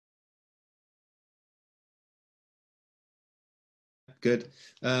Good.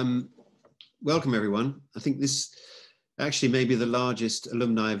 Welcome, everyone. I think this actually may be the largest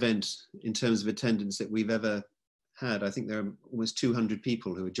alumni event in terms of attendance that we've ever had. I think there are almost 200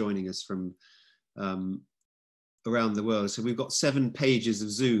 people who are joining us from around the world. So we've got 7 pages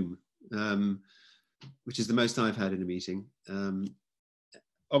of Zoom, which is the most I've had in a meeting.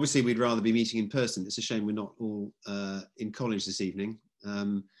 Obviously, we'd rather be meeting in person. It's a shame we're not all in college this evening,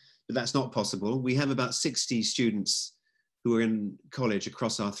 but that's not possible. We have about 60 students who are in college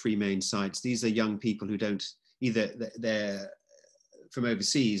across our 3 main sites. These are young people who don't, either they're from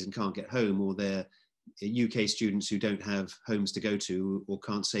overseas and can't get home, or they're UK students who don't have homes to go to or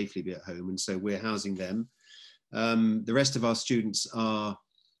can't safely be at home, and so we're housing them. The rest of our students are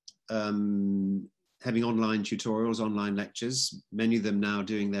having online tutorials, online lectures, many of them now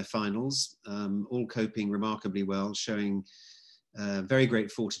doing their finals, all coping remarkably well, showing very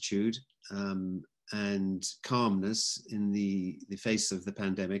great fortitude and calmness in the face of the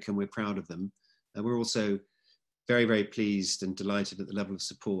pandemic, and we're proud of them. We're also very, very pleased and delighted at the level of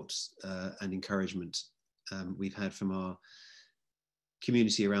support and encouragement we've had from our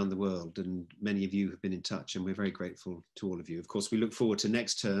community around the world, and many of you have been in touch, and we're very grateful to all of you. Of course, we look forward to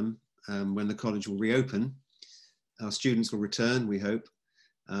next term when the college will reopen. Our students will return, we hope,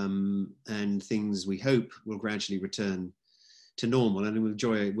 and things we hope will gradually return to normal, and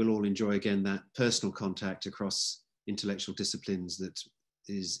we'll all enjoy again that personal contact across intellectual disciplines that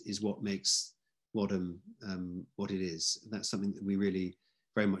is what makes Wadham what it is. That's something that we really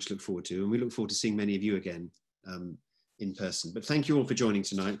very much look forward to, and we look forward to seeing many of you again in person. But thank you all for joining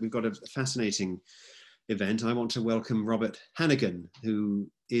tonight. We've got a fascinating event. I want to welcome Robert Hannigan, who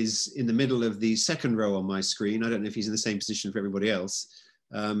is in the middle of the second row on my screen. I don't know if he's in the same position for everybody else.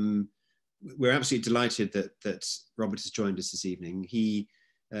 We're absolutely delighted that Robert has joined us this evening. He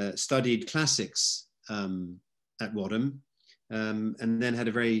studied classics at Wadham and then had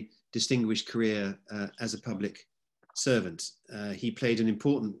a very distinguished career as a public servant. He played an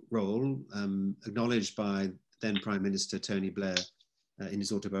important role, acknowledged by then Prime Minister Tony Blair in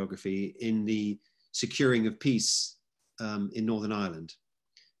his autobiography, in the securing of peace in Northern Ireland.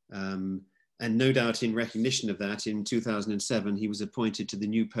 And no doubt in recognition of that, in 2007, he was appointed to the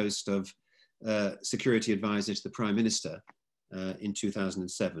new post of Security Advisor to the Prime Minister in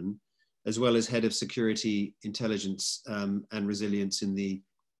 2007, as well as Head of Security, Intelligence and Resilience in the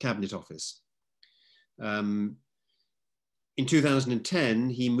Cabinet Office. In 2010,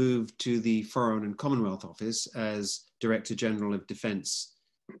 he moved to the Foreign and Commonwealth Office as Director General of Defence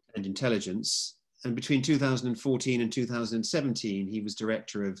and Intelligence. And between 2014 and 2017, he was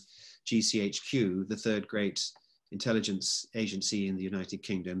Director of GCHQ, the third great intelligence agency in the United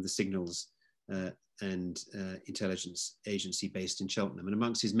Kingdom, the Signals and Intelligence Agency based in Cheltenham. And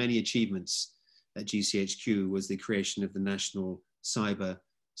amongst his many achievements at GCHQ was the creation of the National Cyber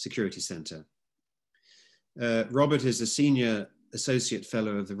Security Centre. Robert is a Senior Associate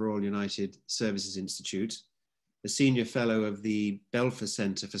Fellow of the Royal United Services Institute, a Senior Fellow of the Belfer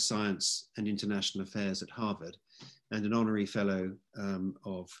Centre for Science and International Affairs at Harvard, and an Honorary Fellow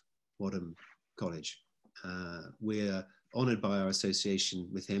of Wadham College. We're honoured by our association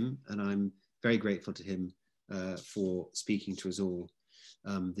with him, and I'm very grateful to him for speaking to us all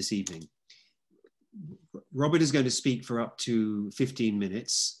this evening. Robert is going to speak for up to 15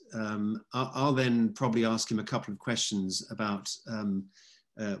 minutes. I'll then probably ask him a couple of questions about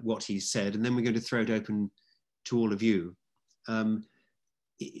what he said, and then we're going to throw it open to all of you.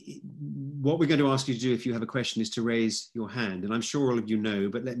 What we're going to ask you to do if you have a question is to raise your hand, and I'm sure all of you know,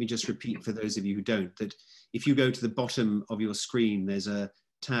 but let me just repeat for those of you who don't, that if you go to the bottom of your screen, there's a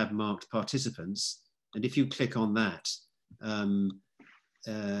tab marked Participants, and if you click on that,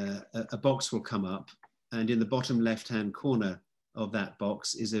 a box will come up, and in the bottom left-hand corner of that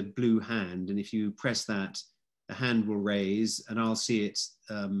box is a blue hand, and if you press that, a hand will raise, and I'll see it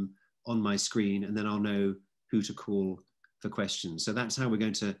on my screen, and then I'll know who to call for questions. So that's how we're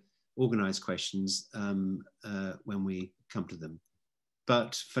going to organise questions when we come to them.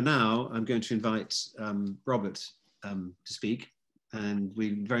 But for now, I'm going to invite Robert to speak, and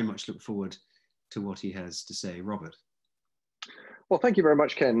we very much look forward to what he has to say. Robert. Well, thank you very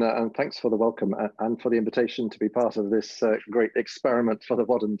much, Ken, and thanks for the welcome and for the invitation to be part of this great experiment for the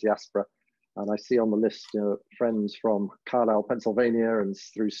Wadham diaspora. And I see on the list, friends from Carlisle, Pennsylvania, and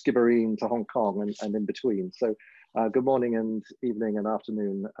through Skibbereen to Hong Kong and in between. So good morning and evening and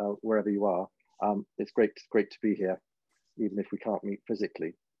afternoon, wherever you are. It's great to be here, even if we can't meet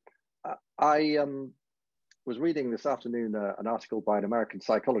physically. I was reading this afternoon an article by an American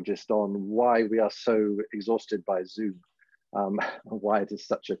psychologist on why we are so exhausted by Zoom. Why it is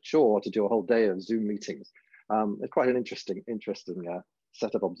such a chore to do a whole day of Zoom meetings. It's quite an interesting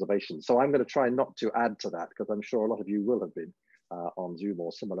set of observations. So I'm going to try not to add to that, because I'm sure a lot of you will have been on Zoom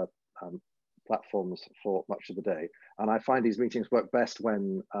or similar platforms for much of the day. And I find these meetings work best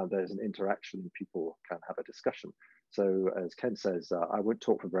when there's an interaction, people can have a discussion. So as Ken says, I won't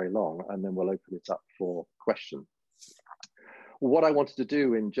talk for very long, and then we'll open it up for questions. What I wanted to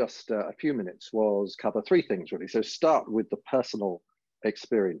do in just a few minutes was cover three things, really. So start with the personal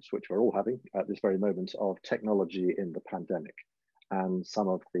experience, which we're all having at this very moment, of technology in the pandemic and some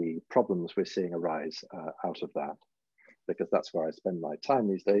of the problems we're seeing arise out of that, because that's where I spend my time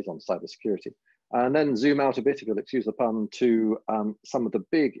these days, on cybersecurity. And then zoom out a bit, if you'll excuse the pun, to some of the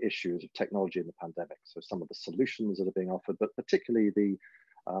big issues of technology in the pandemic. So some of the solutions that are being offered, but particularly the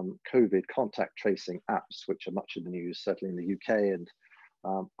COVID contact tracing apps, which are much in the news, certainly in the UK, and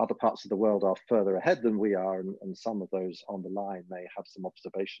other parts of the world are further ahead than we are, and some of those on the line may have some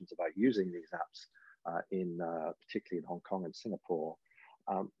observations about using these apps particularly in Hong Kong and Singapore.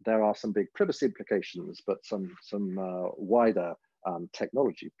 There are some big privacy implications, but some wider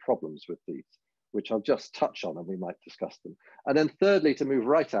technology problems with these, which I'll just touch on, and we might discuss them. And then thirdly, to move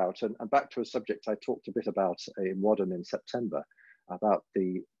right out and back to a subject I talked a bit about in Wadham in September, about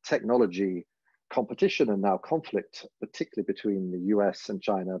the technology competition and now conflict, particularly between the US and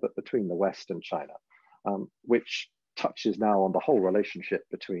China, but between the West and China, which touches now on the whole relationship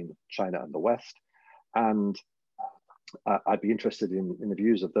between China and the West. And I'd be interested in the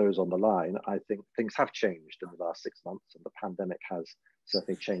views of those on the line. I think things have changed in the last 6 months, and the pandemic has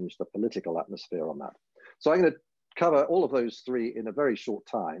certainly changed the political atmosphere on that. So I'm going to cover all of those three in a very short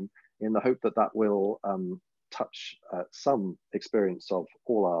time, in the hope that that will touch some experience of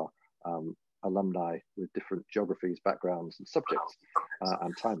all our alumni with different geographies, backgrounds, and subjects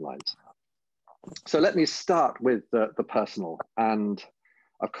and timelines. So let me start with the personal. And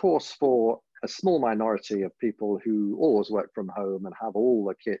of course, for a small minority of people who always work from home and have all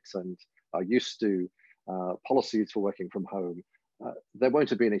the kits and are used to policies for working from home, there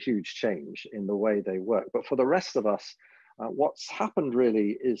won't have been a huge change in the way they work. But for the rest of us, what's happened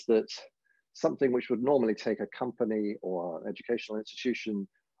really is that something which would normally take a company or an educational institution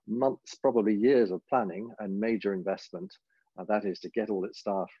months, probably years of planning and major investment, that is to get all its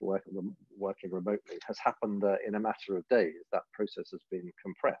staff working remotely, has happened in a matter of days. That process has been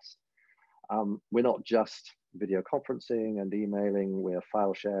compressed. We're not just video conferencing and emailing, we're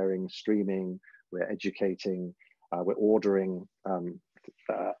file sharing, streaming, we're educating, we're ordering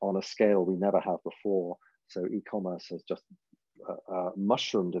on a scale we never have before. So e-commerce has just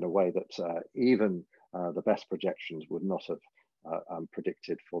mushroomed in a way that even the best projections would not have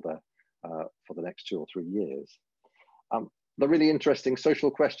predicted for the next 2 or 3 years. The really interesting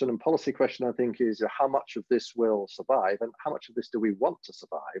social question and policy question, I think, is how much of this will survive, and how much of this do we want to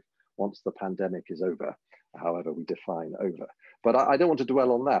survive once the pandemic is over, however we define over. But I don't want to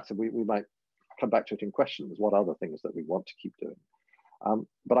dwell on that, and we might come back to it in questions, what other things that we want to keep doing.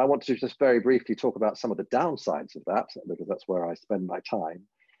 But I want to just very briefly talk about some of the downsides of that, because that's where I spend my time.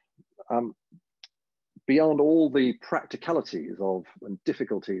 Beyond all the practicalities and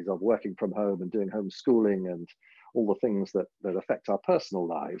difficulties of working from home and doing homeschooling and all the things that affect our personal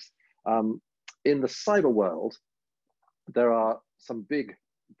lives, in the cyber world, there are some big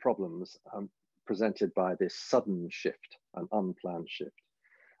problems presented by this sudden shift, an unplanned shift.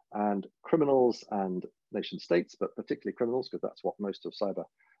 And criminals and nation states, but particularly criminals, because that's what most of cyber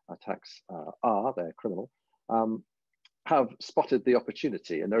attacks are, they're criminal, have spotted the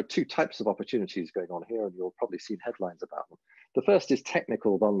opportunity. And there are two types of opportunities going on here, and you'll probably see headlines about them. The first is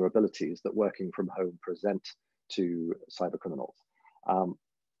technical vulnerabilities that working from home present to cyber criminals.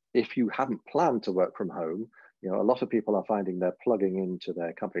 If you hadn't planned to work from home, a lot of people are finding they're plugging into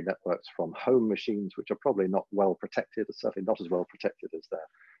their company networks from home machines, which are probably not well protected, certainly not as well protected as their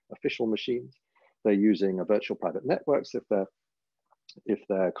official machines. They're using a virtual private networks if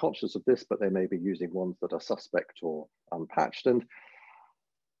they're conscious of this, but they may be using ones that are suspect or unpatched. And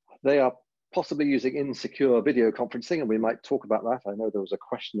they are possibly using insecure video conferencing, and we might talk about that. I know there was a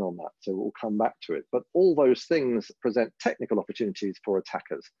question on that, so we'll come back to it. But all those things present technical opportunities for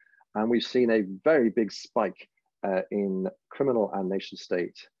attackers. And we've seen a very big spike in criminal and nation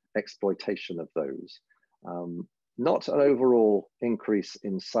state exploitation of those. Not an overall increase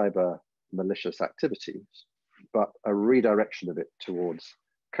in cyber malicious activities, but a redirection of it towards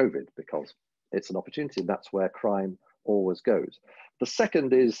COVID, because it's an opportunity. That's where crime always goes. The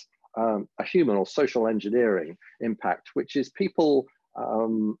second is a human or social engineering impact, which is people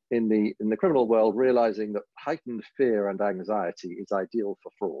in the criminal world realizing that heightened fear and anxiety is ideal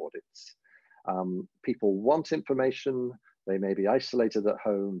for fraud. It's people want information, They may be isolated at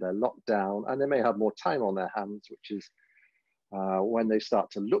home, they're locked down, and they may have more time on their hands, which is when they start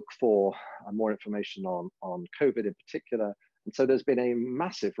to look for more information on COVID in particular. And so there's been a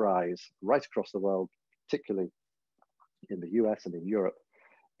massive rise right across the world, particularly in the US and in Europe,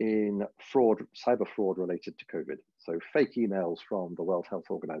 in fraud, cyber fraud related to COVID. So fake emails from the World Health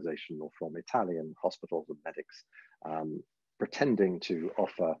Organization or from Italian hospitals and medics, pretending to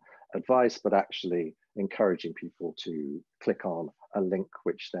offer advice, but actually encouraging people to click on a link,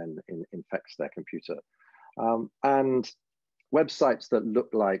 which then infects their computer. And websites that look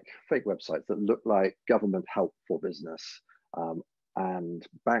like, fake websites that look like government help for business and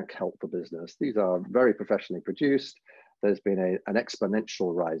bank help for business. These are very professionally produced. There's been an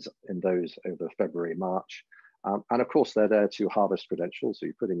exponential rise in those over February, March. And of course, they're there to harvest credentials. So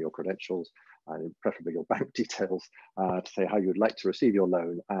you put in your credentials, and preferably your bank details, to say how you'd like to receive your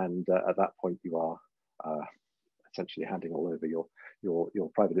loan. And at that point, you are essentially handing all over your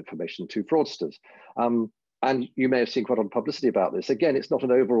private information to fraudsters. And you may have seen quite a lot of publicity about this. Again, it's not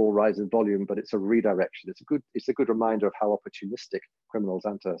an overall rise in volume, but it's a redirection. It's a good reminder of how opportunistic criminals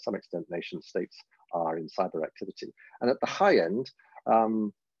and to some extent nation states are in cyber activity. And at the high end,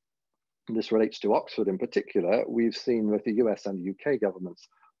 this relates to Oxford in particular, we've seen with the US and UK governments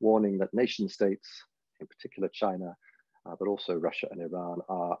warning that nation states, in particular China, but also Russia and Iran,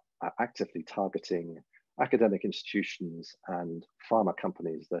 are actively targeting academic institutions and pharma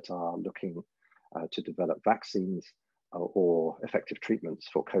companies that are looking to develop vaccines or effective treatments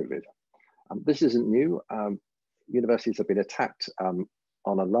for COVID. This isn't new. Universities have been attacked on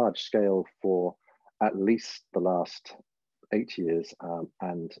a large scale for at least the last 8 years,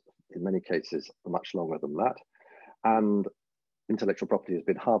 and in many cases, much longer than that. And intellectual property has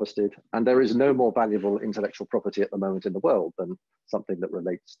been harvested, and there is no more valuable intellectual property at the moment in the world than something that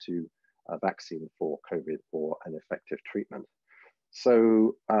relates to a vaccine for COVID or an effective treatment.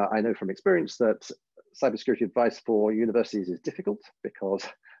 So I know from experience that cybersecurity advice for universities is difficult because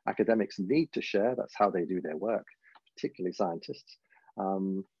academics need to share. That's how they do their work, particularly scientists.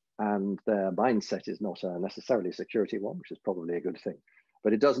 And their mindset is not necessarily a security one, which is probably a good thing.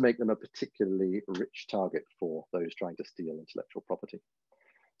 But it does make them a particularly rich target for those trying to steal intellectual property.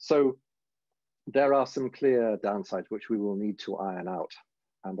 So there are some clear downsides which we will need to iron out.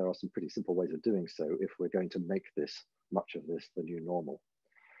 And there are some pretty simple ways of doing so if we're going to make much of this the new normal.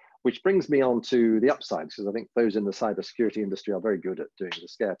 Which brings me on to the upsides, because I think those in the cybersecurity industry are very good at doing the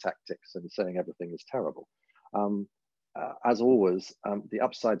scare tactics and saying everything is terrible. As always, the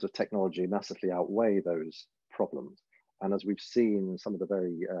upsides of technology massively outweigh those problems. And as we've seen some of the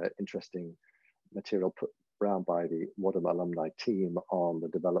very interesting material put around by the Wadham alumni team on the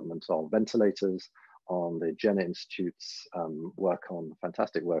development of ventilators, on the Jenner Institute's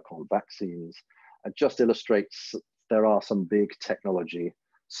fantastic work on vaccines, it just illustrates there are some big technology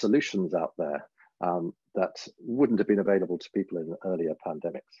solutions out there that wouldn't have been available to people in earlier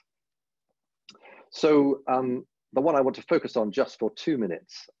pandemics. So the one I want to focus on just for 2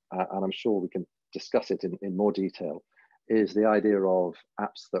 minutes, and I'm sure we can discuss it in more detail, is the idea of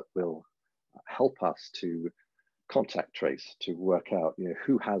apps that will help us to contact trace, to work out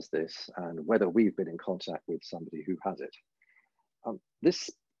who has this and whether we've been in contact with somebody who has it.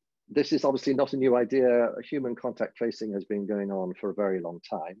 This is obviously not a new idea. Human contact tracing has been going on for a very long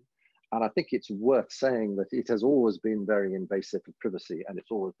time. And I think it's worth saying that it has always been very invasive of privacy, and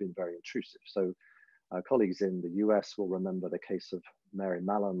it's always been very intrusive. So colleagues in the US will remember the case of Mary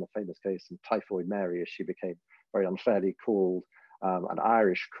Mallon, the famous case of Typhoid Mary, as she became very unfairly called, an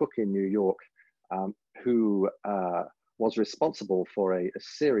Irish cook in New York who was responsible for a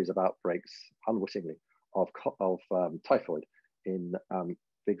series of outbreaks, unwittingly, of typhoid in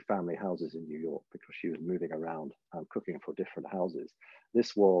big family houses in New York because she was moving around cooking for different houses.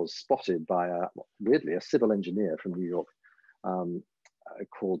 This was spotted by, weirdly, a civil engineer from New York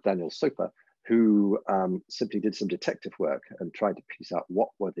called Daniel Soper, who simply did some detective work and tried to piece out what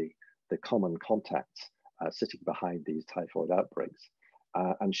were the common contacts sitting behind these typhoid outbreaks.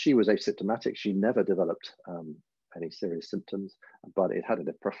 And she was asymptomatic. She never developed any serious symptoms, but it had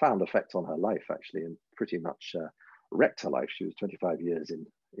a profound effect on her life, actually, and pretty much wrecked her life. She was 25 years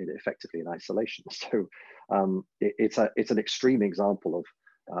effectively in isolation. So it's an extreme example of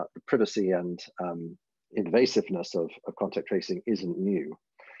the privacy and invasiveness of contact tracing isn't new.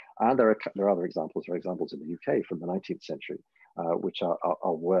 And there are other examples. There are examples in the UK from the 19th century, which are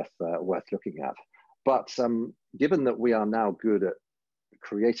worth looking at. But given that we are now good at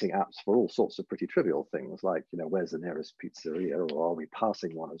creating apps for all sorts of pretty trivial things, like where's the nearest pizzeria, or are we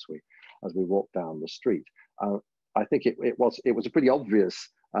passing one as we walk down the street? I think it was a pretty obvious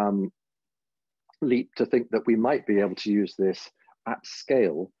leap to think that we might be able to use this at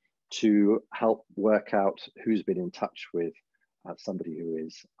scale to help work out who's been in touch with somebody who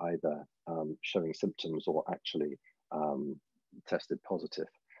is either showing symptoms or actually tested positive.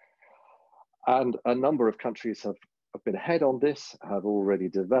 And a number of countries have been ahead on this, have already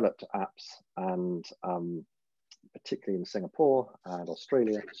developed apps, and particularly in Singapore and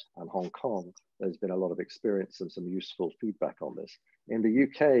Australia and Hong Kong, there's been a lot of experience and some useful feedback on this. In the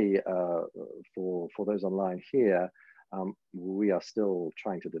UK, for those online here, we are still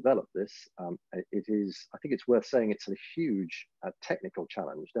trying to develop this. It is, I think it's worth saying, it's a huge technical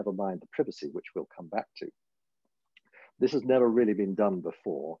challenge, never mind the privacy, which we'll come back to. This has never really been done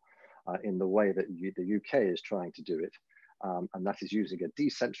before in the way that the UK is trying to do it. And that is using a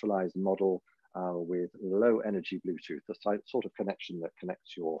decentralized model with low energy Bluetooth, the sort of connection that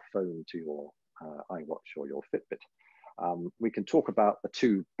connects your phone to your iWatch or your Fitbit. We can talk about the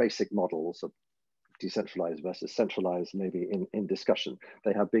two basic models of decentralized versus centralized maybe in discussion.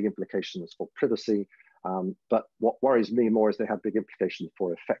 They have big implications for privacy, but what worries me more is they have big implications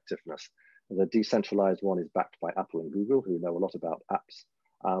for effectiveness. The decentralized one is backed by Apple and Google, who know a lot about apps,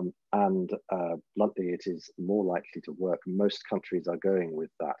 and bluntly, it is more likely to work. Most countries are going with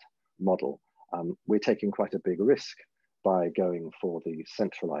that model. We're taking quite a big risk by going for the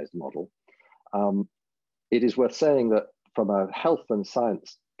centralized model. It is worth saying that from a health and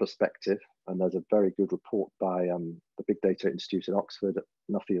science perspective, and there's a very good report by the Big Data Institute in Oxford at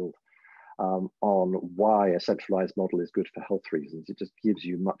Nuffield on why a centralized model is good for health reasons. It just gives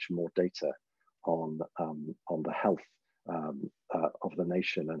you much more data on the health of the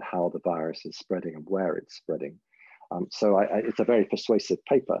nation and how the virus is spreading and where it's spreading. So it's a very persuasive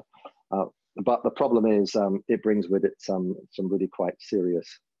paper. But the problem is it brings with it some really quite serious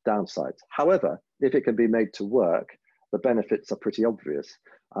downsides. However, if it can be made to work, the benefits are pretty obvious.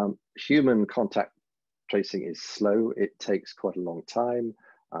 Human contact tracing is slow. It takes quite a long time.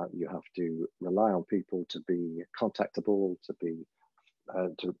 You have to rely on people to be contactable, to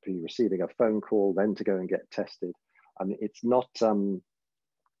be receiving a phone call, then to go and get tested. I mean, it's not.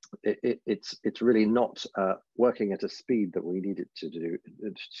 It's really not working at a speed that we need it to do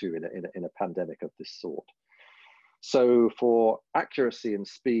in a pandemic of this sort. So for accuracy and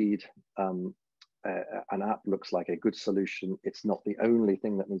speed, an app looks like a good solution. It's not the only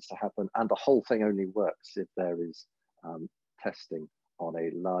thing that needs to happen, and the whole thing only works if there is testing on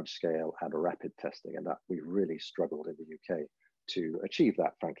a large scale and rapid testing, and that we've really struggled in the UK to achieve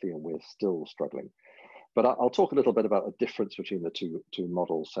that, frankly, and we're still struggling. But I'll talk a little bit about the difference between the two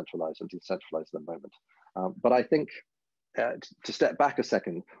models, centralized and decentralized, in a moment. But I think to step back a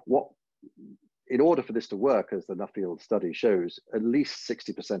second, in order for this to work, as the Nuffield study shows, at least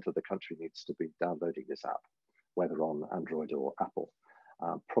 60% of the country needs to be downloading this app, whether on Android or Apple,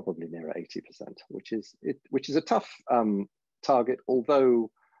 probably nearer 80%, which is a tough target,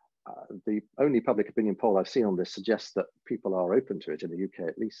 although the only public opinion poll I've seen on this suggests that people are open to it, in the UK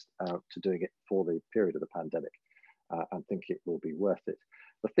at least, to doing it for the period of the pandemic, and think it will be worth it.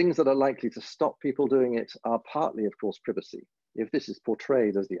 The things that are likely to stop people doing it are partly, of course, privacy. If this is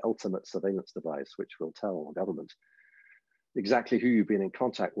portrayed as the ultimate surveillance device, which will tell government exactly who you've been in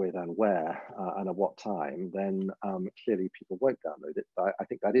contact with and where and at what time, then clearly people won't download it. But I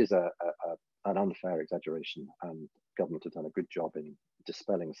think that is an unfair exaggeration, and government have done a good job in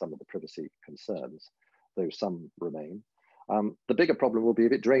dispelling some of the privacy concerns, though some remain. The bigger problem will be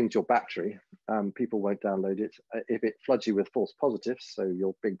if it drains your battery, people won't download it. If it floods you with false positives, so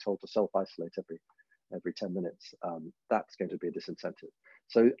you're being told to self-isolate every 10 minutes, that's going to be a disincentive.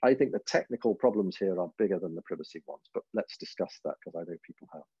 So I think the technical problems here are bigger than the privacy ones, but let's discuss that, because I know people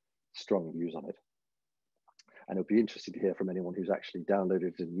have strong views on it. And it'll be interesting to hear from anyone who's actually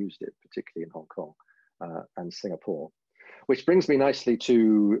downloaded and used it, particularly in Hong Kong and Singapore. Which brings me nicely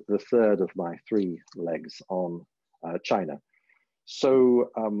to the third of my three legs on China. So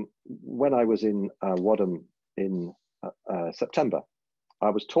when I was in Wadham in September, I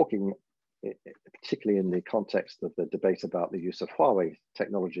was talking, particularly in the context of the debate about the use of Huawei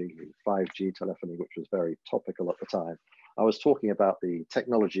technology, 5G telephony, which was very topical at the time. I was talking about the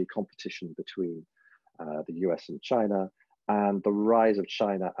technology competition between the US and China, and the rise of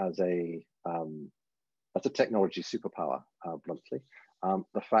China as a technology superpower, bluntly.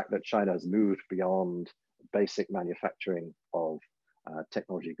 The fact that China has moved beyond basic manufacturing of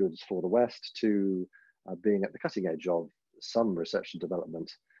technology goods for the West to being at the cutting edge of some research and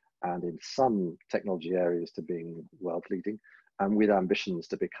development, and in some technology areas to being world leading, and with ambitions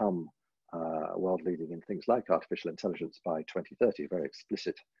to become world leading in things like artificial intelligence by 2030, very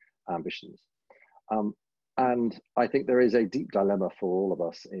explicit ambitions. And I think there is a deep dilemma for all of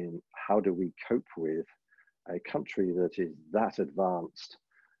us in how do we cope with a country that is that advanced,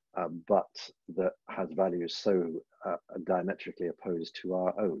 but that has values so diametrically opposed to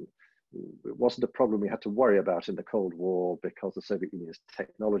our own. It wasn't a problem we had to worry about in the Cold War because the Soviet Union's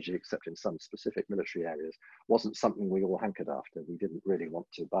technology, except in some specific military areas, wasn't something we all hankered after. We didn't really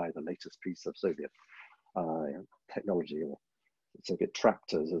want to buy the latest piece of Soviet technology, or Soviet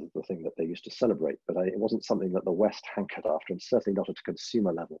tractors as the thing that they used to celebrate, but it wasn't something that the West hankered after, and certainly not at a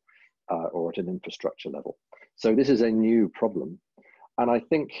consumer level or at an infrastructure level. So this is a new problem. And I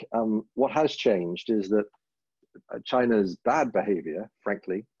think what has changed is that China's bad behavior,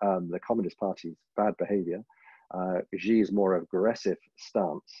 frankly, the Communist Party's bad behavior, Xi's more aggressive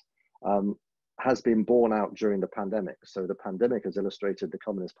stance, has been borne out during the pandemic. So the pandemic has illustrated the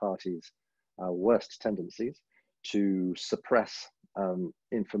Communist Party's worst tendencies to suppress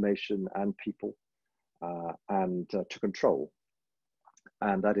information and people and to control.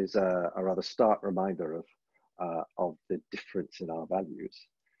 And that is a rather stark reminder of the difference in our values.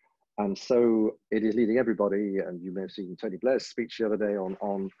 And so it is leading everybody, and you may have seen Tony Blair's speech the other day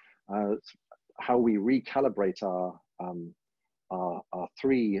on how we recalibrate our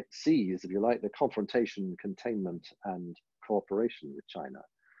three C's, if you like, the confrontation, containment, and cooperation with China.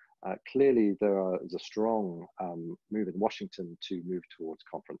 Clearly, there is a strong move in Washington to move towards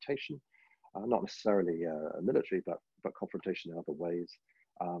confrontation, not necessarily military, but confrontation in other ways,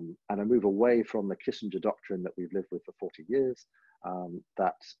 and a move away from the Kissinger doctrine that we've lived with for 40 years,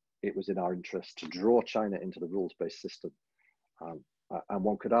 that it was in our interest to draw China into the rules-based system. And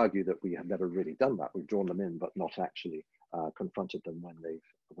one could argue that we have never really done that. We've drawn them in, but not actually confronted them when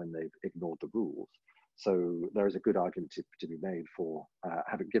they've ignored the rules. So there is a good argument to be made for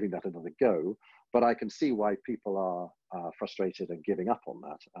giving that another go. But I can see why people are frustrated and giving up on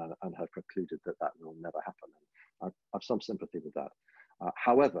that and have concluded that that will never happen. And I have some sympathy with that.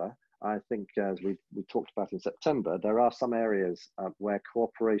 However, I think as we talked about in September, there are some areas where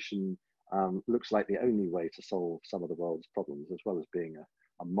cooperation looks like the only way to solve some of the world's problems, as well as being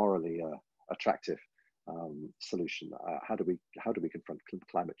a morally attractive solution. How do we confront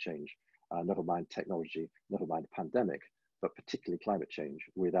climate change? Never mind technology, never mind pandemic, but particularly climate change,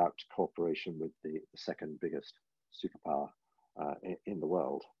 without cooperation with the second biggest superpower in the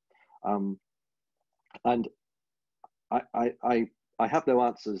world. And I have no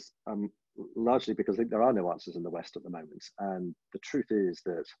answers, largely because I think there are no answers in the West at the moment. And the truth is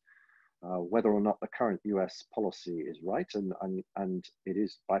that whether or not the current US policy is right, and it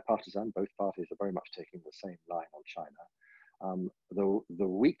is bipartisan, both parties are very much taking the same line on China. The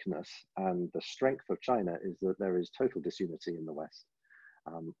weakness and the strength of China is that there is total disunity in the West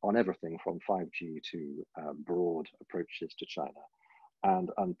on everything from 5G to broad approaches to China.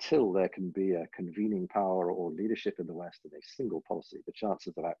 And until there can be a convening power or leadership in the West in a single policy, the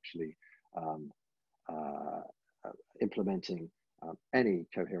chances of actually implementing any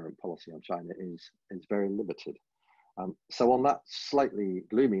coherent policy on China is very limited. So on that slightly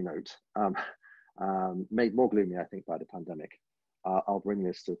gloomy note, made more gloomy, I think, by the pandemic, I'll bring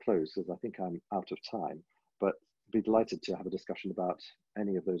this to a close because I think I'm out of time, but be delighted to have a discussion about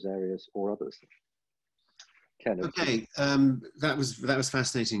any of those areas or others. Ken, okay, that was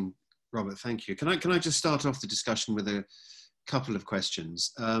fascinating, Robert. Thank you. Can I just start off the discussion with a couple of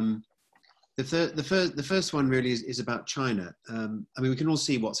questions? The first one really is about China. I mean, we can all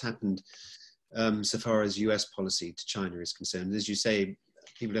see what's happened so far as US policy to China is concerned. As you say,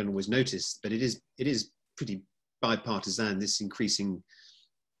 people don't always notice, but it is pretty bipartisan, this increasing,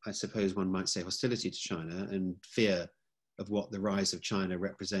 I suppose one might say, hostility to China and fear of what the rise of China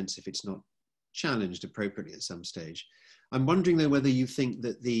represents if it's not challenged appropriately at some stage. I'm wondering though whether you think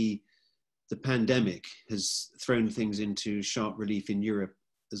that the pandemic has thrown things into sharp relief in Europe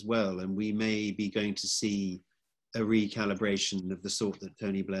as well, and we may be going to see a recalibration of the sort that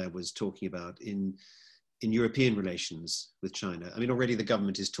Tony Blair was talking about in European relations with China. I mean, already the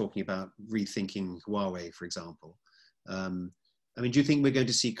government is talking about rethinking Huawei, for example. I mean, do you think we're going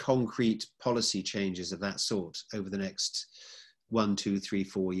to see concrete policy changes of that sort over the next 1, 2, 3,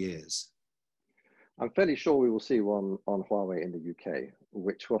 4 years? I'm fairly sure we will see one on Huawei in the UK,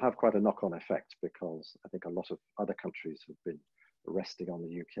 which will have quite a knock-on effect because I think a lot of other countries have been resting on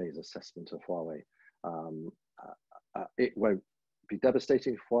the UK's assessment of Huawei. It won't be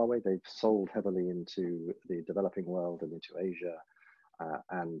devastating for Huawei. They've sold heavily into the developing world and into Asia,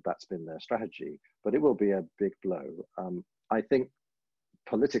 and that's been their strategy, but it will be a big blow. I think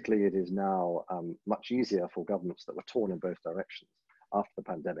politically it is now much easier for governments that were torn in both directions after the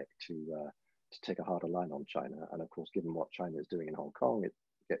pandemic to take a harder line on China. And of course, given what China is doing in Hong Kong, it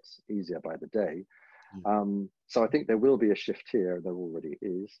gets easier by the day. So I think there will be a shift here. There already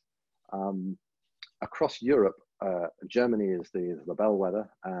is. Across Europe, Germany is the bellwether,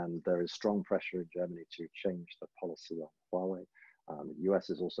 and there is strong pressure in Germany to change the policy on Huawei. The US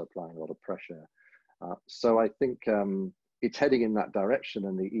is also applying a lot of pressure. So I think it's heading in that direction,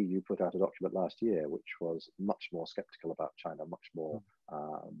 and the EU put out a document last year which was much more skeptical about China, much more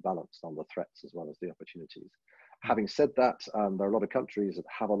balanced on the threats as well as the opportunities. Having said that, there are a lot of countries that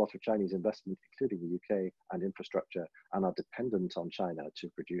have a lot of Chinese investment, including the UK, and infrastructure, and are dependent on China to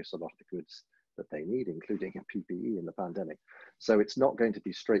produce a lot of the goods that they need, including PPE in the pandemic. So it's not going to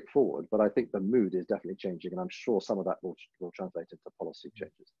be straightforward, but I think the mood is definitely changing, and I'm sure some of that will translate into policy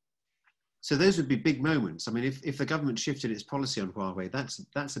changes. So those would be big moments. I mean, if the government shifted its policy on Huawei,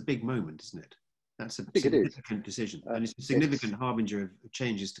 that's a big moment, isn't it? That's a significant decision, and it's a significant harbinger of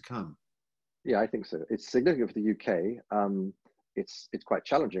changes to come. Yeah, I think so. It's significant for the UK. It's quite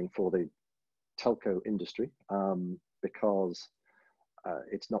challenging for the telco industry because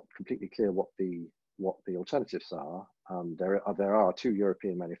it's not completely clear what the alternatives are. There are two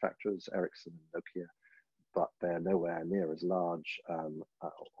European manufacturers, Ericsson and Nokia, but they're nowhere near as large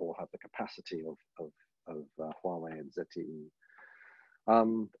or have the capacity of Huawei and ZTE.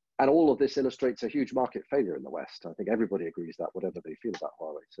 And all of this illustrates a huge market failure in the West. I think everybody agrees that, whatever they feel about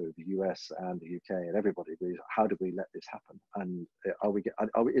Huawei. So the US and the UK and everybody agrees, how do we let this happen? And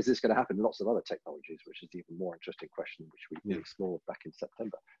is this going to happen in lots of other technologies, which is the even more interesting question, which we explored back in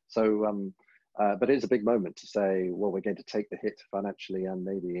September. So, but it is a big moment to say, well, we're going to take the hit financially and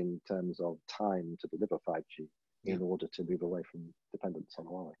maybe in terms of time to deliver 5G in order to move away from dependence on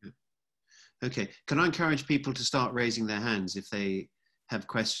Huawei. Okay, can I encourage people to start raising their hands if they have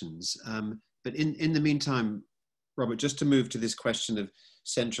questions? But in the meantime, Robert, just to move to this question of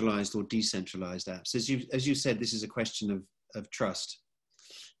centralized or decentralized apps, as you said, this is a question of trust.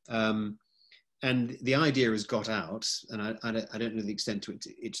 And the idea has got out, and I don't know the extent to which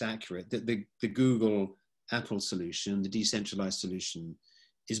it's accurate, that the Google Apple solution, the decentralized solution,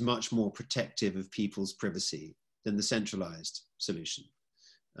 is much more protective of people's privacy than the centralized solution.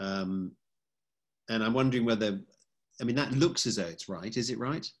 And I'm wondering whether, I mean, that looks as though it's right. Is it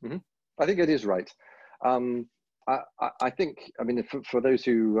right? Mm-hmm. I think it is right. I think, I mean, for those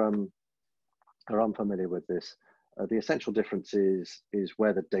who are unfamiliar with this, the essential difference is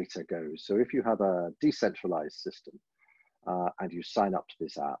where the data goes. So if you have a decentralized system and you sign up to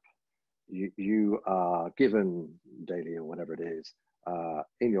this app, you are given daily or whatever it is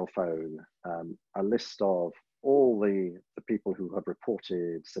in your phone a list of all the people who have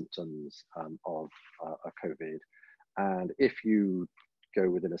reported symptoms of a COVID. And if you go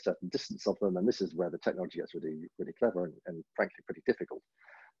within a certain distance of them, and this is where the technology gets really, really clever and frankly pretty difficult,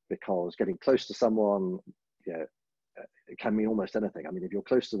 because getting close to someone, it can mean almost anything. I mean, if you're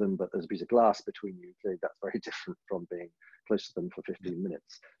close to them, but there's a piece of glass between you, that's very different from being close to them for 15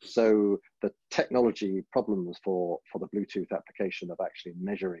 minutes. So the technology problems for the Bluetooth application of actually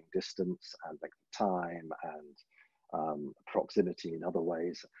measuring distance and length of time and proximity in other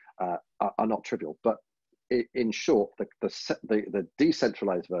ways are not trivial. But in short, the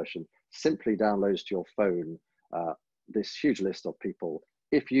decentralized version simply downloads to your phone this huge list of people.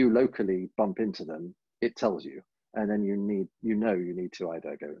 If you locally bump into them, it tells you, and then you need to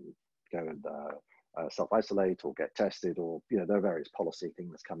either go and self-isolate or get tested, or there are various policy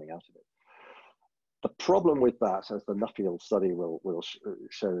things coming out of it. The problem with that, as the Nuffield study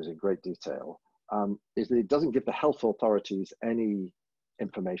shows in great detail, is that it doesn't give the health authorities any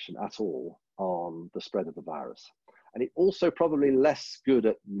information at all on the spread of the virus. And it's also probably less good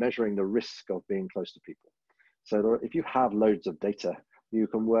at measuring the risk of being close to people. So if you have loads of data, you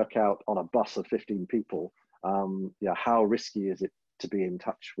can work out on a bus of 15 people, how risky is it to be in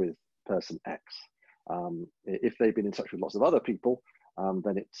touch with person X? If they've been in touch with lots of other people,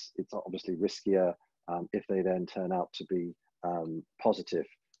 then it's obviously riskier. If they then turn out to be positive,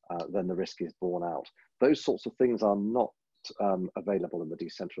 then the risk is borne out. Those sorts of things are not available in the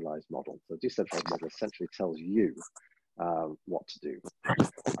decentralized model. The decentralized model essentially tells you what to do,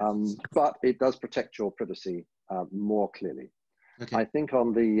 but it does protect your privacy more clearly. Okay. I think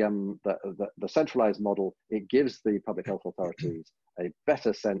on the centralized model, it gives the public health authorities a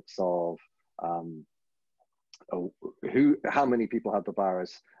better sense of how many people have the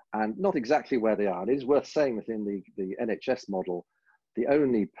virus, and not exactly where they are. It is worth saying that in the NHS model, the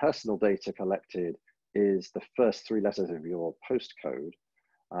only personal data collected is the first 3 letters of your postcode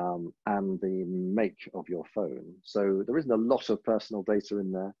and the make of your phone. So there isn't a lot of personal data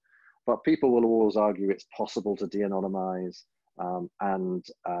in there, but people will always argue it's possible to de-anonymize. And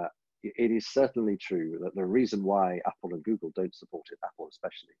it is certainly true that the reason why Apple and Google don't support it, Apple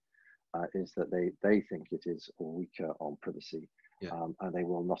especially, is that they think it is weaker on privacy, Yeah. and they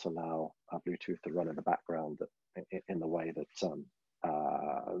will not allow Bluetooth to run in the background in the way that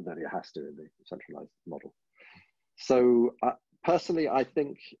that it has to in the centralized model. So personally, I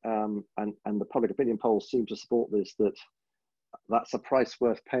think, and the public opinion polls seem to support this, that that's a price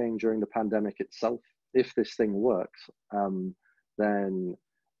worth paying during the pandemic itself. If this thing works, then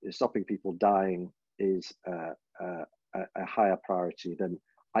stopping people dying is a higher priority than,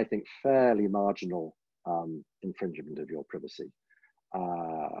 I think, fairly marginal infringement of your privacy.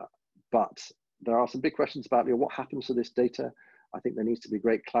 But there are some big questions about what happens to this data. I think there needs to be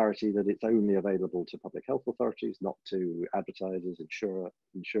great clarity that it's only available to public health authorities, not to advertisers,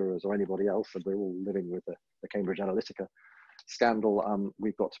 insurers, or anybody else. And we're all living with the Cambridge Analytica scandal.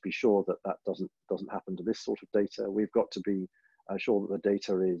 We've got to be sure that that doesn't happen to this sort of data. We've got to be sure that the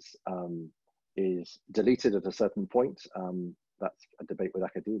data is deleted at a certain point. That's a debate with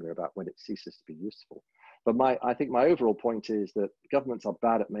academia about when it ceases to be useful. But I think my overall point is that governments are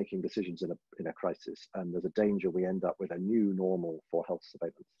bad at making decisions in a crisis, and there's a danger we end up with a new normal for health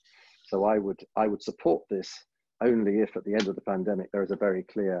surveillance. So I would support this only if at the end of the pandemic there is a very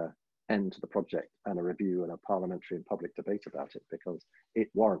clear end to the project and a review and a parliamentary and public debate about it, because it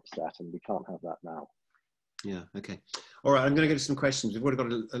warrants that, and we can't have that now. Yeah, okay. All right, I'm going to go to some questions. We've already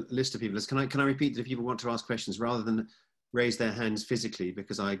got a list of people. Can I repeat that if people want to ask questions, rather than raise their hands physically,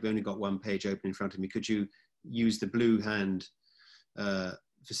 because I've only got one page open in front of me, could you use the blue hand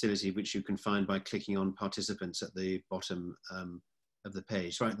facility, which you can find by clicking on participants at the bottom of the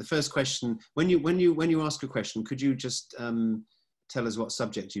page? Right, the first question, when you ask a question, could you just tell us what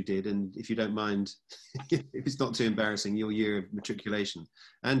subject you did, and if you don't mind, if it's not too embarrassing, your year of matriculation.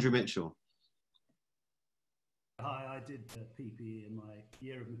 Andrew Mitchell. Hi, I did PPE, and my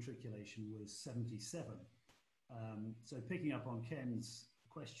year of matriculation was 77. So picking up on Ken's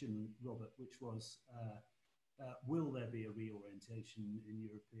question, Robert, which was, will there be a reorientation in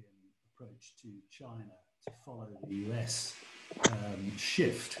European approach to China to follow the US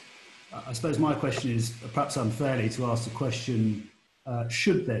shift? I suppose my question is, perhaps unfairly to ask the question,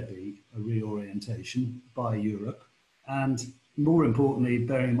 should there be a reorientation by Europe? And more importantly,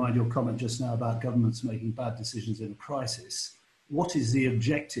 bearing in mind your comment just now about governments making bad decisions in a crisis, what is the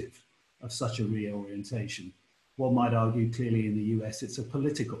objective of such a reorientation? One might argue clearly in the US it's a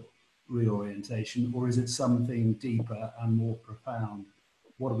political reorientation, or is it something deeper and more profound?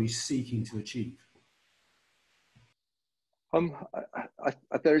 What are we seeking to achieve?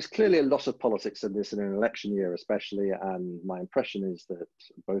 There is clearly a lot of politics in this, in an election year especially, and my impression is that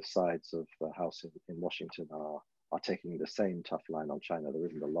both sides of the House in Washington are taking the same tough line on China. There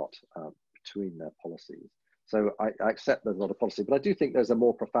isn't a lot between their policies. So I accept there's a lot of policy, but I do think there's a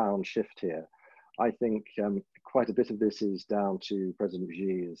more profound shift here. I think quite a bit of this is down to President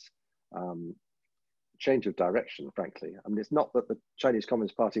Xi's change of direction, frankly. I mean, it's not that the Chinese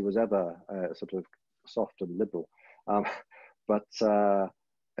Communist Party was ever sort of soft and liberal, but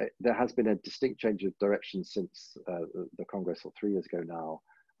there has been a distinct change of direction since the Congress 3 years ago now,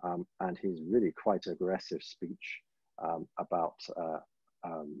 and his really quite aggressive speech about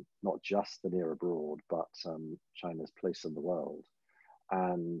not just the near abroad, but China's place in the world.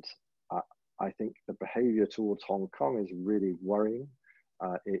 And I think the behavior towards Hong Kong is really worrying.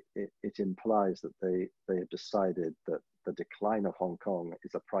 It implies that they have decided that the decline of Hong Kong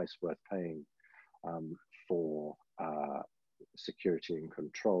is a price worth paying for security and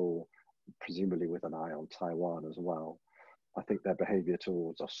control, presumably with an eye on Taiwan as well. I think their behavior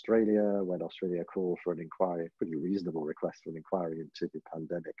towards Australia, when Australia called for an inquiry, a pretty reasonable request for an inquiry into the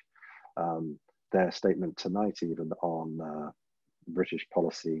pandemic, their statement tonight even on British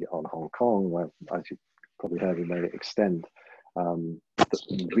policy on Hong Kong, where, as you probably heard, we may extend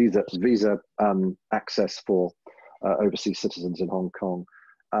visa access for overseas citizens in Hong Kong.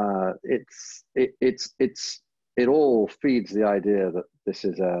 It all feeds the idea that this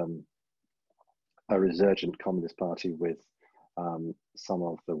is a resurgent Communist Party with some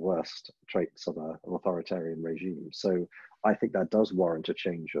of the worst traits of an authoritarian regime. So I think that does warrant a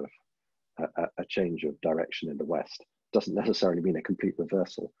change of direction in the West. Doesn't necessarily mean a complete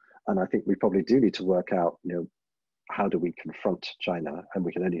reversal. And I think we probably do need to work out, how do we confront China? And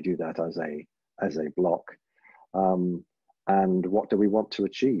we can only do that as a bloc. And what do we want to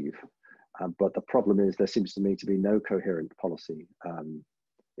achieve? But the problem is there seems to me to be no coherent policy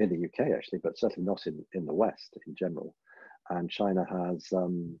in the UK actually, but certainly not in the West in general. And China has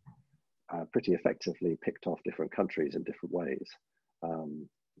pretty effectively picked off different countries in different ways,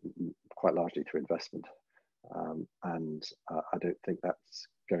 quite largely through investment. And I don't think that's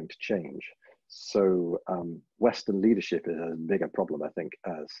going to change. So Western leadership is a bigger problem, I think,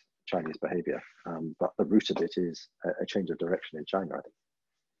 as Chinese behavior. But the root of it is a change of direction in China, I think.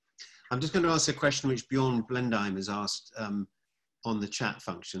 I'm just going to ask a question which Bjorn Blendheim has asked on the chat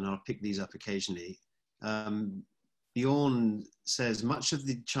function. I'll pick these up occasionally. Bjorn says, much of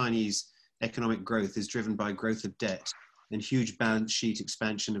the Chinese economic growth is driven by growth of debt and huge balance sheet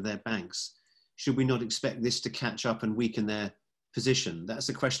expansion of their banks. Should we not expect this to catch up and weaken their position? That's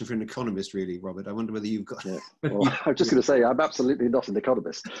a question for an economist, really, Robert. I wonder whether you've got... Yeah. Well, I'm just going to say, I'm absolutely not an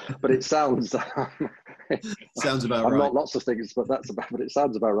economist, but it sounds... sounds about I'm right. not lots of things, but it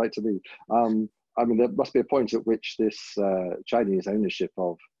sounds about right to me. I mean, there must be a point at which this Chinese ownership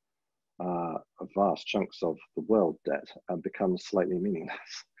of vast chunks of the world debt becomes slightly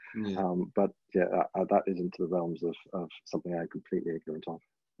meaningless. Yeah. But yeah, that is into the realms of something I'm completely ignorant of,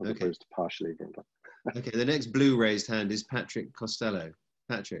 as opposed to partially ignorant of. Okay, the next blue raised hand is Patrick Costello.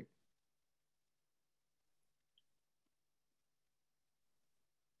 Patrick.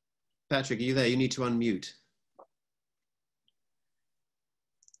 Patrick, are you there? You need to unmute.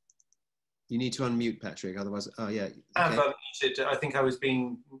 You need to unmute, Patrick, otherwise, oh yeah. Okay. I've unmuted. I think I was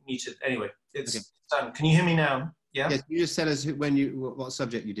being muted. Anyway, it's done. Can you hear me now? Yeah. Yes, you just tell us what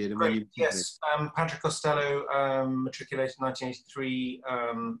subject you did and Great. when you. Yes, Patrick Costello, matriculated in 1983,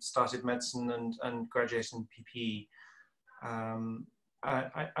 started medicine and graduated in PPE.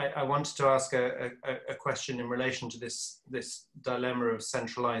 I wanted to ask a question in relation to this dilemma of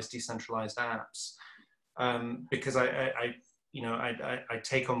centralized, decentralized apps, because I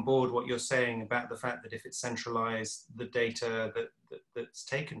take on board what you're saying about the fact that if it's centralized, the data that's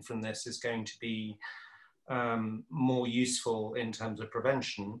taken from this is going to be more useful in terms of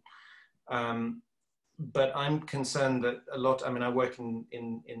prevention. But I'm concerned that a lot, I mean, I work in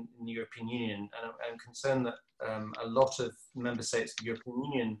the European Union, and I'm concerned that a lot of member states of the European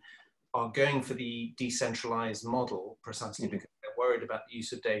Union are going for the decentralized model precisely because they're worried about the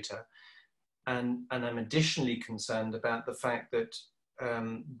use of data. And I'm additionally concerned about the fact that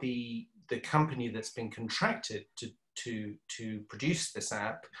the company that's been contracted to produce this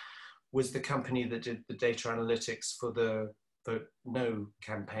app was the company that did the data analytics for the No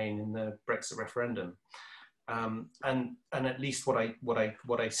campaign in the Brexit referendum. And at least what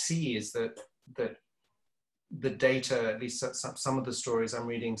I see is that the data, at least some of the stories I'm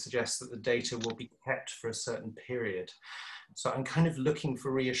reading, suggests that the data will be kept for a certain period. So I'm kind of looking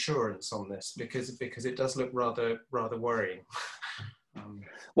for reassurance on this because it does look rather worrying.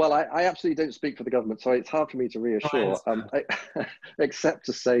 Well, I absolutely don't speak for the government, so it's hard for me to reassure, except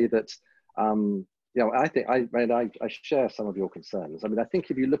to say that, I think I share some of your concerns. I mean, I think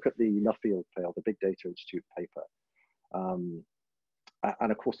if you look at the Nuffield paper, the Big Data Institute paper,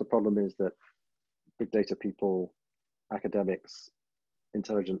 and of course the problem is that big data people, academics,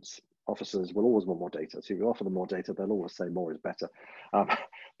 intelligence officers will always want more data. So if you offer them more data, they'll always say more is better.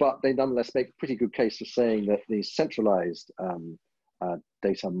 But they nonetheless make a pretty good case for saying that the centralized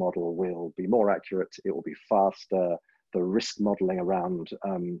data model will be more accurate, it will be faster, the risk modeling around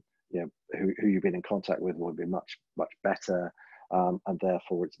who you've been in contact with will be much better, and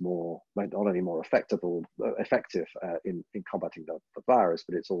therefore it's not only more effective in combating the virus,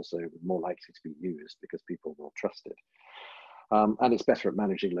 but it's also more likely to be used because people will trust it. And it's better at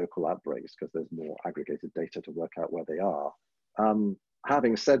managing local outbreaks because there's more aggregated data to work out where they are.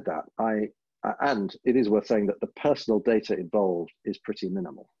 Having said that, and it is worth saying that the personal data involved is pretty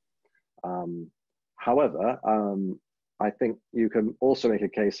minimal. However, I think you can also make a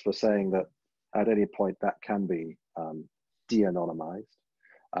case for saying that at any point that can be de-anonymized.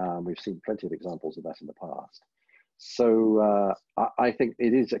 We've seen plenty of examples of that in the past. So I think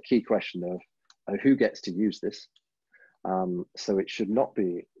it is a key question of who gets to use this. So it should not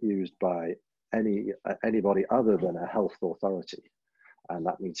be used by anybody other than a health authority. And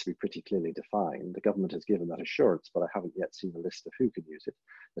that needs to be pretty clearly defined. The government has given that assurance, but I haven't yet seen a list of who can use it.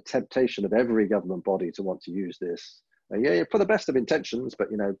 The temptation of every government body to want to use this, for the best of intentions, but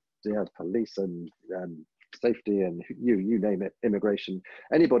police and safety and you name it, immigration,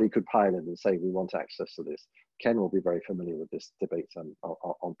 anybody could pile in and say we want access to this. Ken will be very familiar with this debate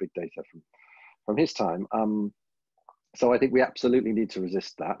on big data from his time. So I think we absolutely need to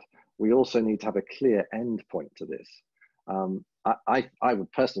resist that. We also need to have a clear end point to this. I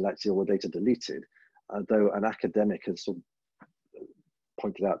would personally like to see all the data deleted, though an academic has sort of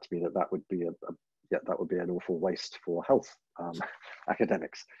pointed out to me that would be an awful waste for health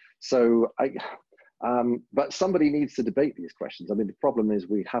academics. So but somebody needs to debate these questions. I mean, the problem is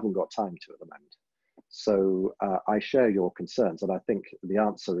we haven't got time to at the moment. So I share your concerns, and I think the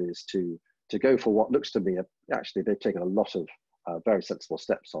answer is to go for what looks to me, actually they've taken a lot of very sensible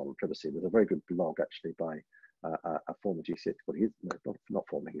steps on privacy. There's a very good blog actually by a former GCHQ, well, he's not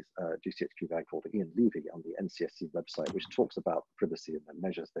former, he's a GCHQ guy called Ian Levy on the NCSC website, which talks about privacy and the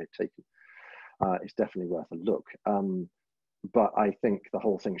measures they've taken. It's definitely worth a look. But I think the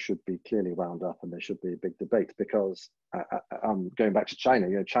whole thing should be clearly wound up, and there should be a big debate, because going back to China,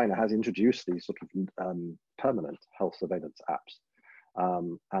 China has introduced these sort of permanent health surveillance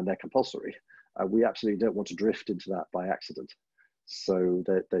apps, and they're compulsory. We absolutely don't want to drift into that by accident. So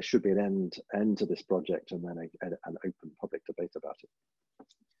there should be an end to this project, and then an open public debate about it. I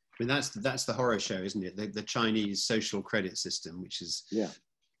mean, that's the horror show, isn't it? The Chinese social credit system, which is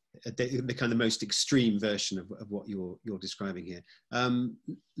the kind of most extreme version of what you're describing here.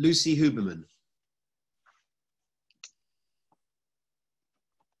 Lucy Huberman.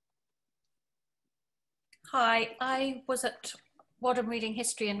 Hi, I was at Wadham reading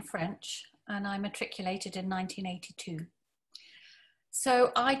history and French, and I matriculated in 1982.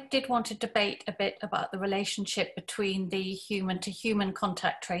 So I did want to debate a bit about the relationship between the human-to-human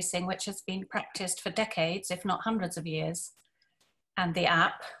contact tracing, which has been practiced for decades, if not hundreds of years, and the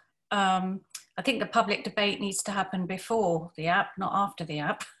app. I think the public debate needs to happen before the app, not after the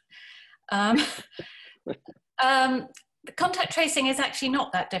app. The contact tracing is actually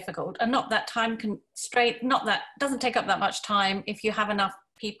not that difficult and not that time constraint, doesn't take up that much time if you have enough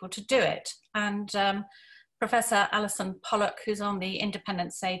people to do it. And Professor Alison Pollock, who's on the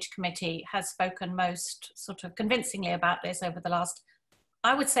Independent SAGE Committee, has spoken most sort of convincingly about this over the last,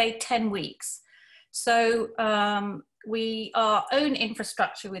 I would say, 10 weeks. So our own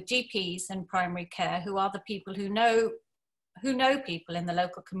infrastructure with GPs in primary care, who are the people who know people in the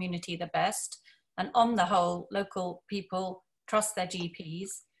local community the best, and on the whole, local people trust their GPs.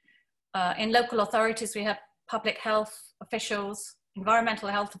 In local authorities, we have public health officials, environmental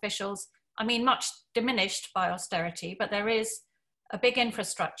health officials, I mean, much diminished by austerity, but there is a big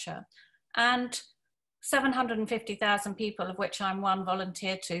infrastructure. And 750,000 people, of which I'm one,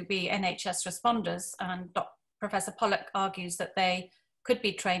 volunteer to be NHS responders. And Professor Pollock argues that they could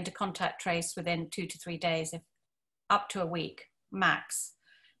be trained to contact trace within 2 to 3 days, if up to a week max.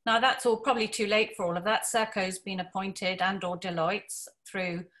 Now that's all probably too late for all of that. Serco's been appointed, and or Deloitte's,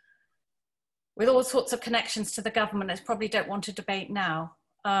 with all sorts of connections to the government. I probably don't want to debate now,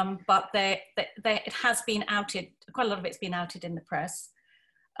 but it has been outed, quite a lot of it's been outed in the press.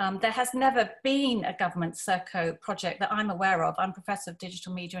 There has never been a government Serco project that I'm aware of. I'm Professor of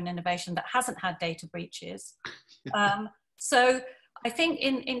Digital Media and Innovation that hasn't had data breaches. So I think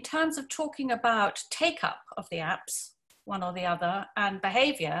in terms of talking about take-up of the apps, one or the other, and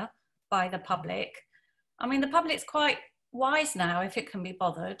behaviour by the public, I mean, the public's quite wise now if it can be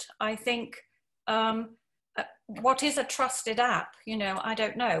bothered. I think, what is a trusted app? You know, I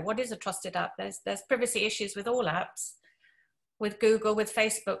don't know. What is a trusted app? There's privacy issues with all apps, with Google, with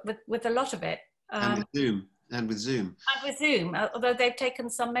Facebook, with a lot of it. And with Zoom. And with Zoom, although they've taken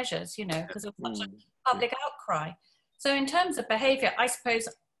some measures, you know, because of such a public outcry. So in terms of behaviour, I suppose,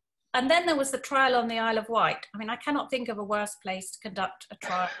 and then there was the trial on the Isle of Wight. I mean, I cannot think of a worse place to conduct a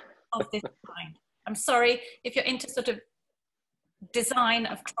trial of this kind. I'm sorry, if you're into sort of design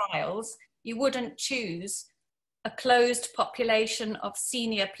of trials, you wouldn't choose a closed population of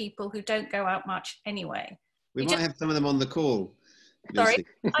senior people who don't go out much anyway. We might have some of them on the call. Sorry,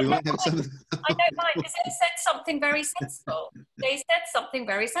 I don't mind, because they said something very sensible.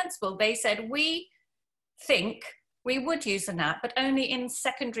 They said, we think we would use an app, but only in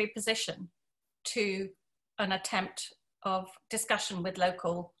secondary position to an attempt of discussion with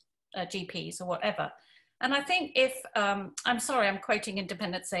local GPs or whatever. And I think if, I'm sorry, I'm quoting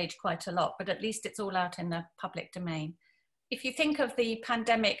Independent SAGE quite a lot, but at least it's all out in the public domain. If you think of the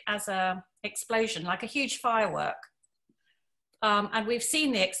pandemic as an explosion, like a huge firework, and we've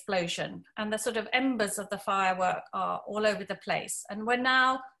seen the explosion, and the sort of embers of the firework are all over the place. And we're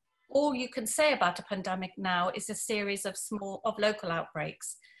now, all you can say about a pandemic now is a series of local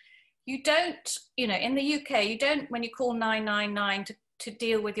outbreaks. You don't, you know, in the UK, you don't, when you call 999 to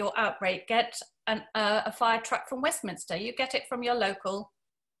deal with your outbreak, get a fire truck from Westminster. You get it from your local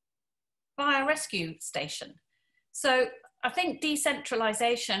fire rescue station. So I think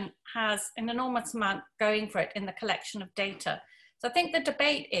decentralization has an enormous amount going for it in the collection of data. So I think the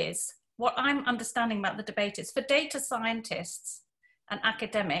debate is, what I'm understanding about the debate is, for data scientists and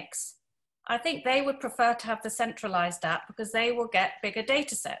academics, I think they would prefer to have the centralized app because they will get bigger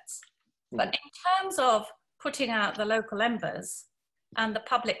data sets. But in terms of putting out the local embers and the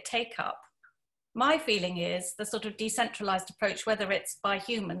public take-up, my feeling is the sort of decentralized approach, whether it's by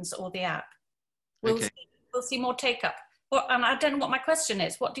humans or the app, we'll see more take-up. And I don't know what my question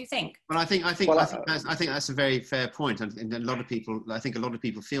is. What do you think? Well, I think that's a very fair point, and a lot of people, I think a lot of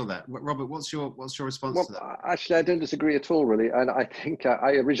people feel that. Robert, what's your response to that? Actually, I don't disagree at all, really. And I think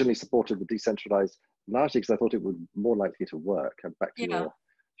I originally supported the decentralized largely because I thought it would more likely to work. And back to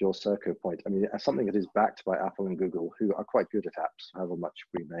your Circo point, I mean, as something that is backed by Apple and Google, who are quite good at apps, however much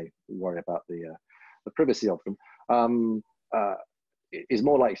we may worry about the privacy of them, is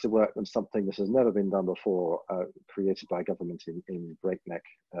more likely to work than something that has never been done before, created by government in breakneck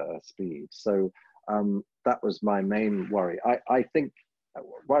speed. So that was my main worry. I think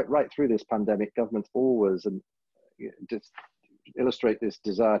right through this pandemic, governments always just illustrate this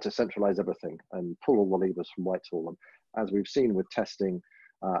desire to centralize everything and pull all the levers from Whitehall. And as we've seen with testing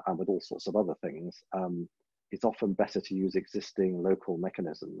and with all sorts of other things, it's often better to use existing local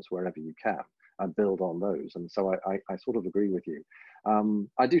mechanisms wherever you can and build on those. And so I sort of agree with you.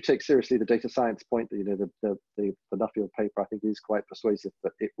 I do take seriously the data science point that, you know, the Nuffield paper, I think, is quite persuasive,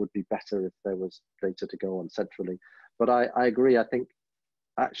 that it would be better if there was data to go on centrally. But I agree. I think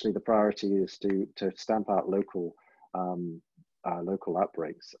actually the priority is to stamp out local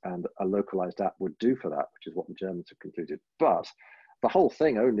outbreaks, and a localized app would do for that, which is what the Germans have concluded. But the whole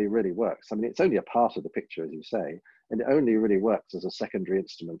thing only really works. I mean, it's only a part of the picture, as you say, and it only really works as a secondary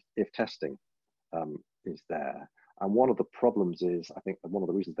instrument if testing is there. And one of the problems is, I think one of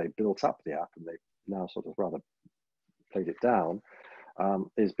the reasons they built up the app and they've now sort of rather played it down,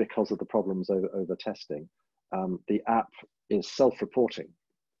 is because of the problems over testing. The app is self-reporting.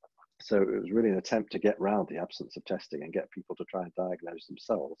 So it was really an attempt to get around the absence of testing and get people to try and diagnose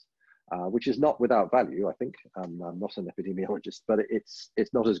themselves, which is not without value, I think. I'm not an epidemiologist, but it's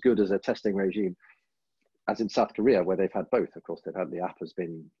not as good as a testing regime as in South Korea, where they've had both. Of course, they've had, the app has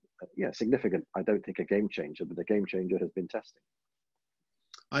been significant. I don't think a game changer, but the game changer has been testing.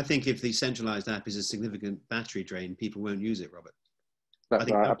 I think if the centralized app is a significant battery drain, people won't use it, Robert. That's I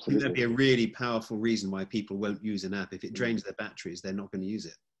think absolutely. That'd be a really powerful reason why people won't use an app. If it drains their batteries, they're not going to use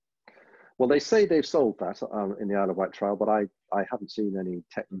it. Well, they say they've solved that in the Isle of Wight trial, but I haven't seen any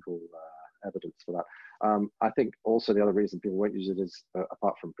technical evidence for that. I think also the other reason people won't use it is,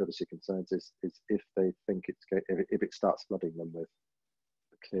 apart from privacy concerns, is if they think if it starts flooding them with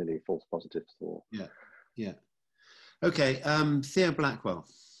clearly false positives. Or yeah. Okay, Theo Blackwell.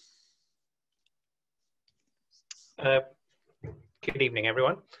 Good evening,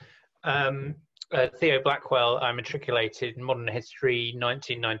 everyone. Theo Blackwell. I matriculated in modern history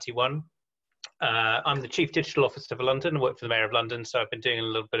 1991. I'm the Chief Digital Officer for London. I work for the Mayor of London, so I've been doing a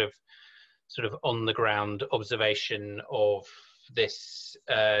little bit of sort of on-the-ground observation of this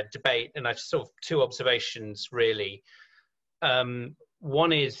debate, and I've sort of two observations, really.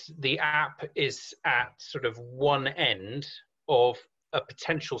 One is the app is at sort of one end of a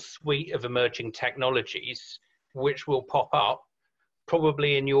potential suite of emerging technologies which will pop up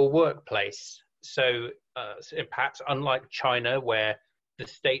probably in your workplace. So perhaps unlike China, where the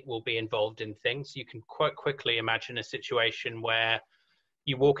state will be involved in things, you can quite quickly imagine a situation where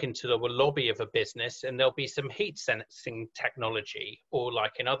you walk into the lobby of a business and there'll be some heat sensing technology, or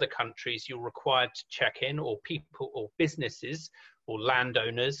like in other countries, you're required to check in, or people or businesses or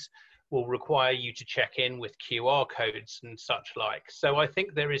landowners will require you to check in with QR codes and such like. So I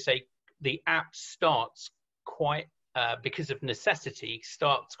think there is the app starts quite, because of necessity,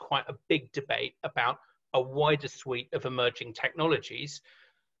 starts quite a big debate about a wider suite of emerging technologies,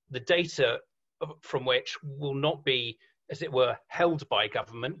 the data from which will not be, as it were, held by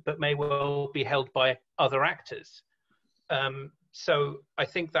government, but may well be held by other actors. So I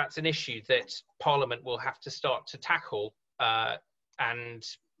think that's an issue that Parliament will have to start to tackle, and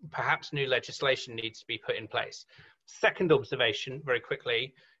perhaps new legislation needs to be put in place. Second observation, very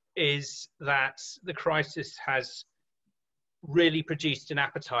quickly, is that the crisis has really produced an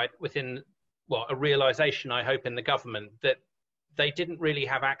appetite within, well, a realization, I hope, in the government that they didn't really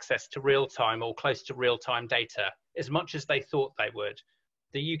have access to real-time or close to real-time data as much as they thought they would.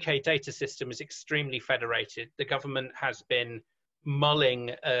 The UK data system is extremely federated. The government has been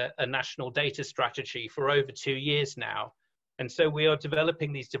mulling a national data strategy for over 2 years now. And so we are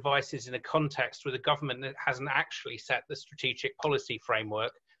developing these devices in a context with a government that hasn't actually set the strategic policy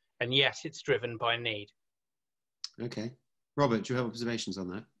framework, and yet it's driven by need. Okay. Robert, do you have observations on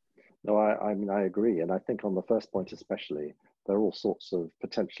that? No, I mean, I agree. And I think on the first point especially, there are all sorts of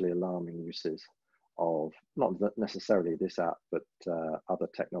potentially alarming uses of not necessarily this app, but other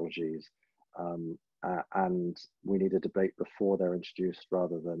technologies. And we need a debate before they're introduced,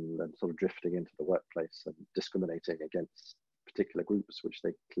 rather than sort of drifting into the workplace and discriminating against particular groups, which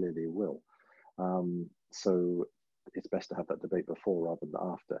they clearly will. So it's best to have that debate before rather than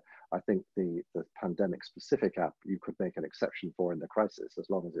after. I think the pandemic specific app you could make an exception for in the crisis, as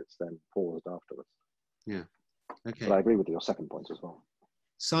long as it's then paused afterwards. Yeah, okay. But I agree with your second point as well.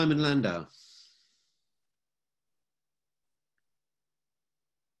 Simon Landau.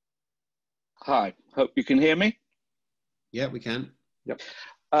 Hi, hope you can hear me. Yeah, we can. Yep.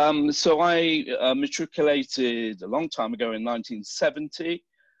 So I matriculated a long time ago in 1970.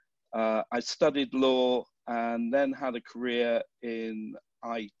 I studied law and then had a career in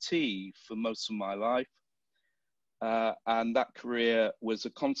IT for most of my life. And that career was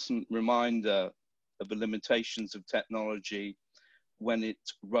a constant reminder of the limitations of technology when it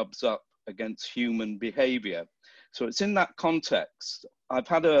rubs up against human behavior. So it's in that context, I've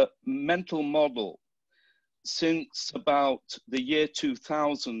had a mental model since about the year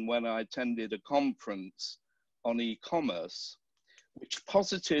 2000, when I attended a conference on e-commerce, which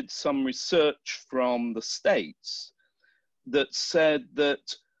posited some research from the States that said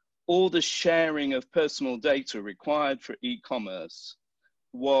that all the sharing of personal data required for e-commerce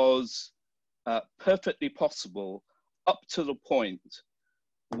was perfectly possible up to the point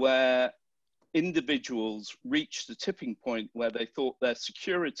where individuals reached the tipping point where they thought their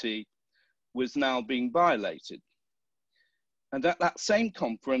security was now being violated. And at that same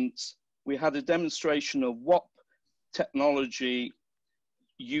conference, we had a demonstration of WAP technology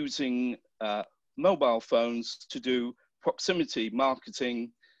using mobile phones to do proximity marketing,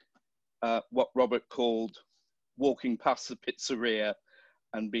 what Robert called walking past the pizzeria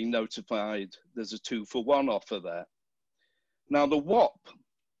and being notified there's a 2-for-1 offer there. Now the WAP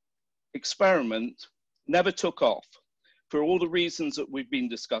experiment never took off for all the reasons that we've been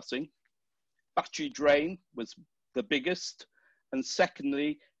discussing. Battery drain was the biggest, and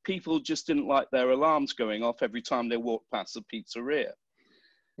secondly, people just didn't like their alarms going off every time they walked past the pizzeria.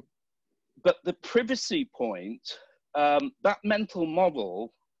 But the privacy point, that mental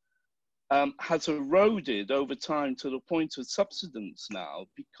model has eroded over time to the point of subsidence now,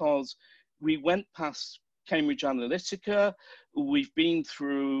 because we went past Cambridge Analytica, we've been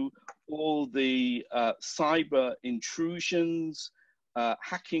through all the cyber intrusions,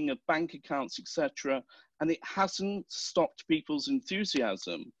 hacking of bank accounts, etc., and it hasn't stopped people's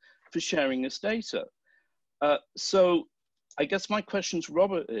enthusiasm for sharing this data. So I guess my question to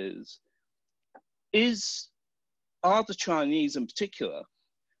Robert are the Chinese in particular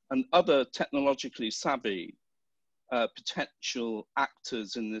and other technologically savvy potential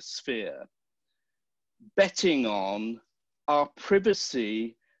actors in this sphere betting on our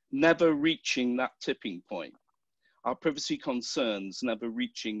privacy never reaching that tipping point, our privacy concerns never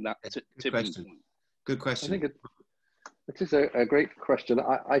reaching that tipping point? Good question. I think it is a great question.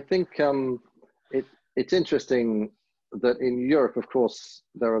 I think it's interesting that in Europe, of course,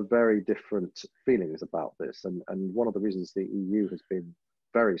 there are very different feelings about this. And one of the reasons the EU has been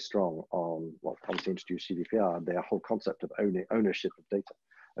very strong on, well, obviously introduced GDPR and their whole concept of ownership of data,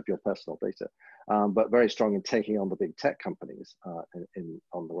 of your personal data, but very strong in taking on the big tech companies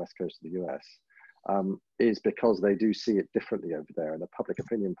on the west coast of the US, is because they do see it differently over there. And the public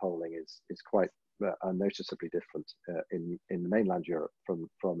opinion polling is quite noticeably different in mainland Europe from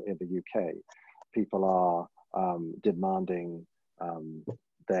in the UK. People are demanding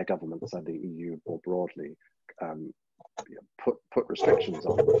their governments and the EU more broadly put restrictions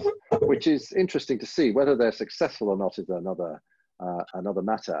on this, which is interesting to see. Whether they're successful or not is another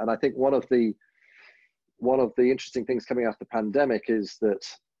matter. And I think one of the interesting things coming out of the pandemic is that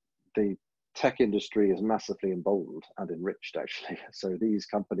the tech industry is massively emboldened and enriched, actually. So these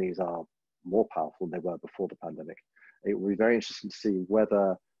companies are more powerful than they were before the pandemic. It will be very interesting to see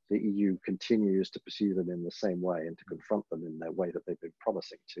whether the EU continues to pursue them in the same way and to confront them in the way that they've been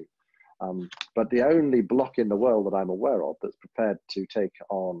promising to. But the only bloc in the world that I'm aware of that's prepared to take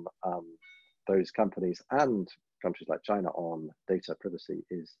on those companies and countries like China on data privacy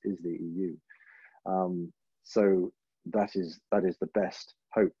is the EU. So that is the best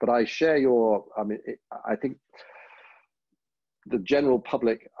hope. But I share your, I think the general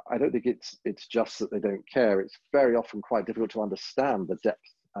public, I don't think it's just that they don't care. It's very often quite difficult to understand the depth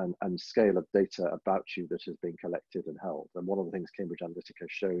and scale of data about you that has been collected and held. And one of the things Cambridge Analytica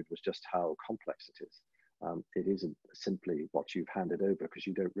showed was just how complex it is. It isn't simply what you've handed over, because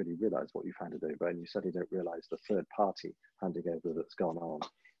you don't really realize what you've handed over, and you certainly don't realize the third party handing over that's gone on.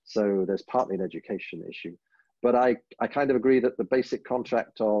 So there's partly an education issue. But I kind of agree that the basic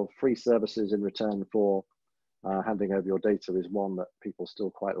contract of free services in return for handing over your data is one that people still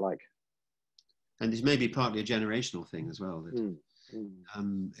quite like. And this may be partly a generational thing as well. That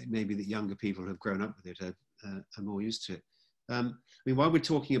it may be that younger people who have grown up with it are more used to it. While we're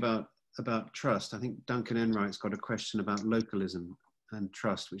talking about about trust. I think Duncan Enright's got a question about localism and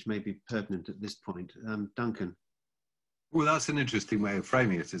trust, which may be pertinent at this point. Duncan. Well, that's an interesting way of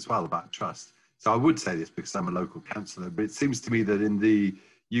framing it as well, about trust. So I would say this because I'm a local councillor, but it seems to me that in the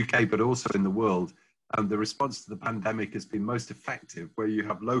UK, but also in the world, the response to the pandemic has been most effective where you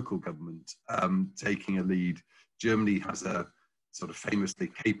have local government taking a lead. Germany has a sort of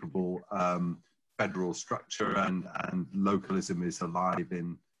famously capable federal structure, and localism is alive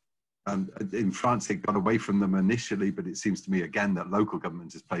in France. It got away from them initially, but it seems to me again that local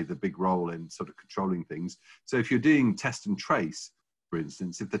government has played the big role in sort of controlling things. So if you're doing test and trace, for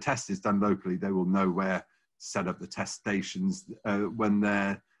instance, if the test is done locally, they will know where to set up the test stations. When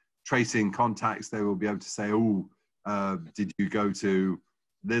they're tracing contacts, they will be able to say, oh, did you go to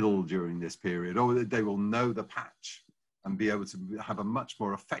Lidl during this period? Or they will know the patch and be able to have a much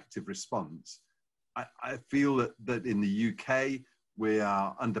more effective response. I feel that in the UK, we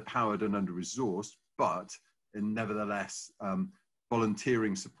are underpowered and under-resourced, but nevertheless,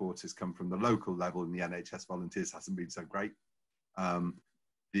 volunteering support has come from the local level, and the NHS volunteers hasn't been so great.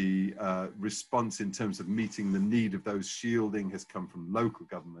 The response in terms of meeting the need of those shielding has come from local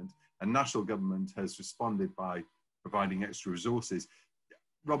government, and national government has responded by providing extra resources.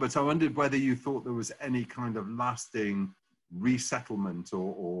 Robert, I wondered whether you thought there was any kind of lasting resettlement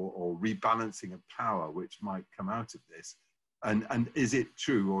or rebalancing of power which might come out of this. And is it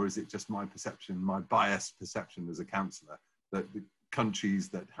true, or is it just my perception, my biased perception as a councillor, that the countries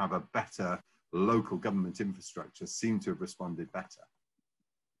that have a better local government infrastructure seem to have responded better?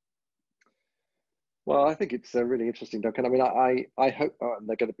 Well, I think it's really interesting, Duncan. I mean, I hope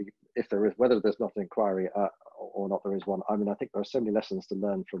they're going to be, if there is, whether there's not an inquiry or not, there is one. I mean, I think there are so many lessons to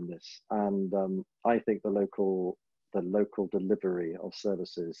learn from this, and I think the local delivery of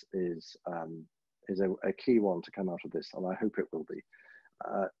services is a key one to come out of this, and I hope it will be.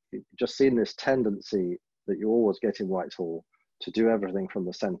 Just seeing this tendency that you always get in Whitehall to do everything from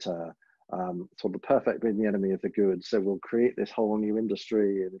the centre, sort of the perfect being the enemy of the good. So we'll create this whole new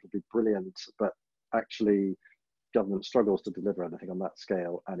industry and it'll be brilliant, but actually government struggles to deliver anything on that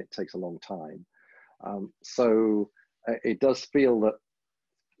scale, and it takes a long time. So it does feel that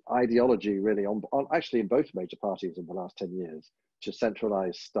ideology really on actually in both major parties in the last 10 years to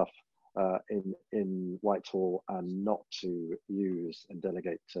centralise stuff in Whitehall and not to use and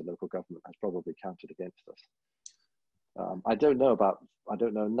delegate to local government has probably counted against us. I don't know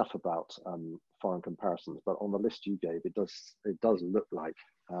enough about foreign comparisons, but on the list you gave, it does look like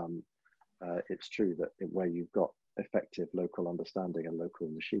it's true that where you've got effective local understanding and local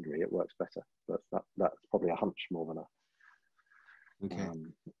machinery, it works better. But that's probably a hunch more than a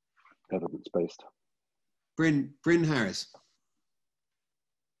evidence-based. Bryn Harris.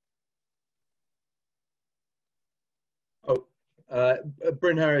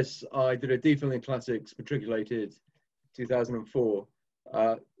 Bryn Harris, I did a DPhil in Classics, matriculated 2004.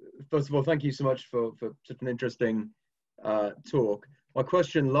 First of all, thank you so much for such an interesting talk. My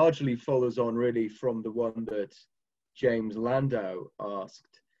question largely follows on really from the one that James Landau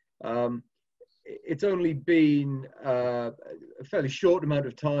asked. It's only been a fairly short amount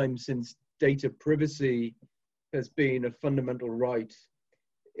of time since data privacy has been a fundamental right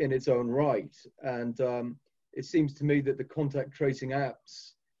in its own right. And it seems to me that the contact tracing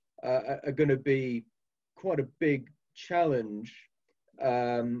apps are going to be quite a big challenge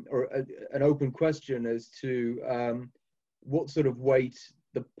or an open question as to what sort of weight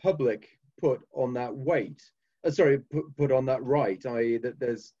the public put on that put on that right, i.e. that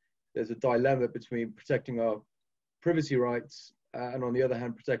there's a dilemma between protecting our privacy rights and on the other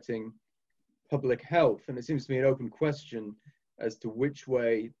hand protecting public health. And it seems to me an open question as to which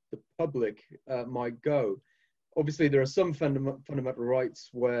way the public might go. Obviously, there are some fundamental rights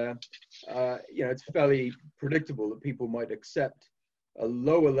where it's fairly predictable that people might accept a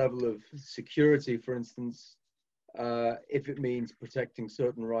lower level of security, for instance, if it means protecting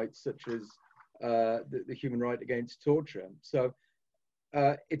certain rights, such as the human right against torture. So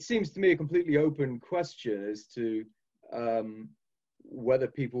it seems to me a completely open question as to whether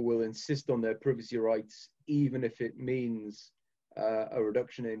people will insist on their privacy rights, even if it means a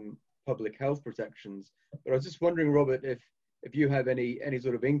reduction in public health protections. But I was just wondering, Robert, if you have any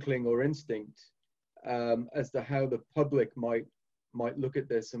sort of inkling or instinct as to how the public might look at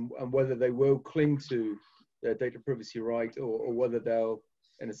this and whether they will cling to their data privacy right or whether they'll,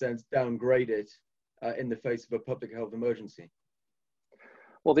 in a sense, downgrade it in the face of a public health emergency.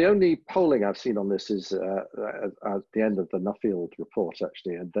 Well, the only polling I've seen on this is at the end of the Nuffield report,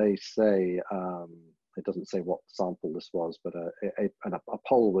 actually, and they say, it doesn't say what sample this was, but a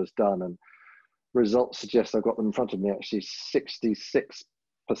poll was done and results suggest, I've got them in front of me, actually 66%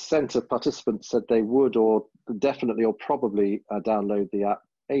 of participants said they would or definitely or probably download the app.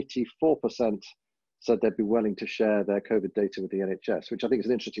 84% said they'd be willing to share their COVID data with the NHS, which I think is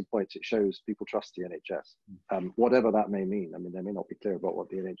an interesting point. It shows people trust the NHS, whatever that may mean. I mean, they may not be clear about what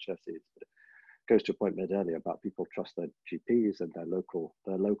the NHS is, but it goes to a point made earlier about people trust their GPs and their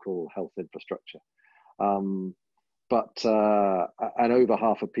local health infrastructure. And over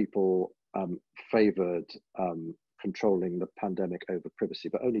half of people favoured controlling the pandemic over privacy,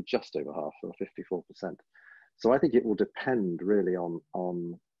 but only just over half, or 54%. So I think it will depend really on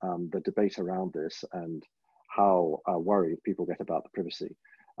the debate around this and how worried people get about the privacy.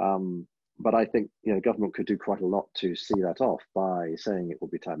 But I think government could do quite a lot to see that off by saying it will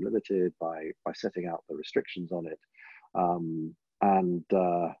be time limited, by setting out the restrictions on it,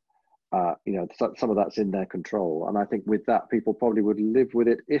 some of that's in their control. And I think with that, people probably would live with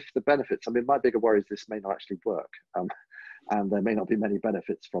it if the benefits. I mean, my bigger worry is this may not actually work, and there may not be many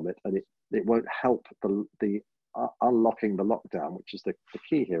benefits from it, and it won't help the unlocking the lockdown, which is the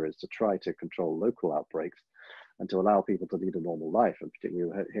key here, is to try to control local outbreaks and to allow people to lead a normal life. And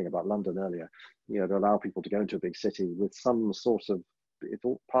particularly, we were hearing about London earlier, to allow people to go into a big city with some sort of, it's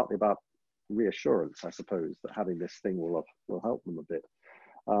all partly about reassurance, I suppose, that having this thing will help them a bit.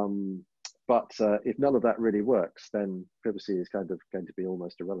 But if none of that really works, then privacy is kind of going to be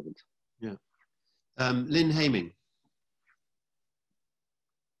almost irrelevant. Yeah. Lynn Haming.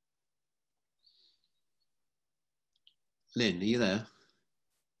 Lynn, are you there?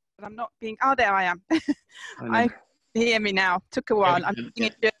 I'm not being, oh, there I am. I hear me now. Took a while. I'm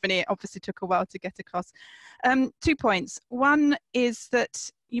in Germany. It obviously took a while to get across. 2 points. One is that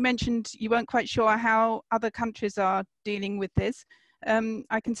you mentioned you weren't quite sure how other countries are dealing with this.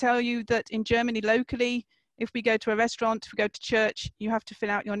 I can tell you that in Germany locally, if we go to a restaurant, if we go to church, you have to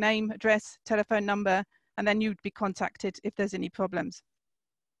fill out your name, address, telephone number, and then you'd be contacted if there's any problems.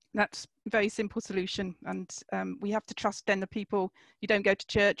 That's a very simple solution, and we have to trust then the people. You don't go to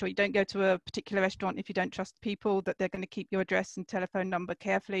church or you don't go to a particular restaurant if you don't trust people that they're going to keep your address and telephone number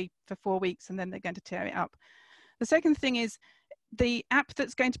carefully for 4 weeks, and then they're going to tear it up. The second thing is the app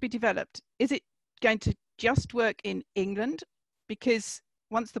that's going to be developed. Is it going to just work in England? Because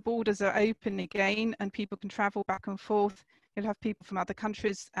once the borders are open again and people can travel back and forth, you'll have people from other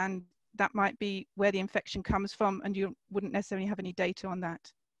countries, and that might be where the infection comes from, and you wouldn't necessarily have any data on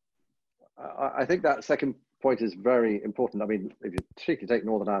that. I think that second point is very important. I mean, if you particularly take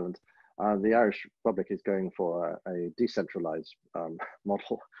Northern Ireland, the Irish Republic is going for a decentralized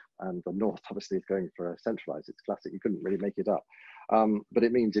model, and the North obviously is going for a centralized. It's classic. You couldn't really make it up. But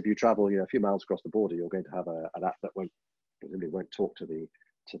it means if you travel a few miles across the border, you're going to have an app that presumably won't talk to the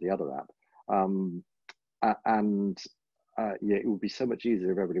other app. Yeah, it would be so much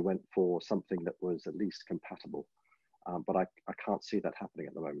easier if everybody went for something that was at least compatible. But I can't see that happening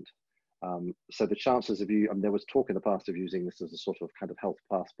at the moment. So the chances of there was talk in the past of using this as a sort of kind of health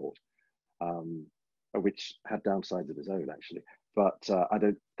passport, which had downsides of its own actually. But I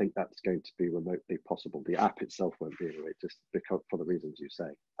don't think that's going to be remotely possible. The app itself won't be anyway, just because for the reasons you say.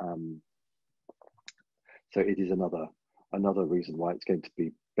 So it is another reason why it's going to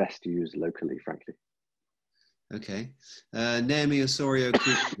be best used locally, frankly. Okay, Naomi Osorio.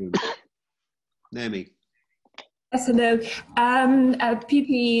 Naomi. Yes, hello.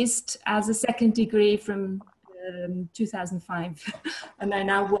 PPEist as a second degree from 2005, and I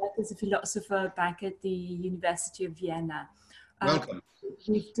now work as a philosopher back at the University of Vienna. Welcome.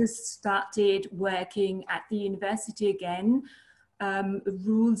 We've just started working at the university again.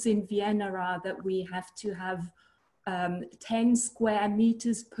 Rules in Vienna are that we have to have 10 square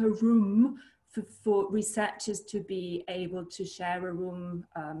meters per room for researchers to be able to share a room.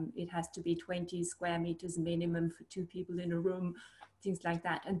 It has to be 20 square meters minimum for 2 people in a room, things like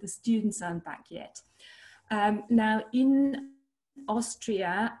that. And the students aren't back yet. Now in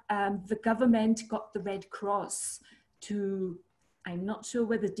Austria, the government got the Red Cross to, I'm not sure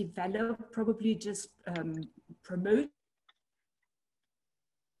whether develop, probably just promote.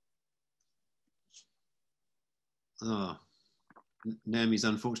 Oh. Naomi's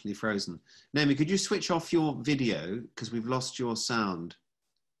unfortunately frozen. Naomi, could you switch off your video because we've lost your sound?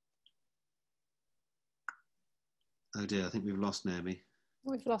 Oh dear, I think we've lost Naomi.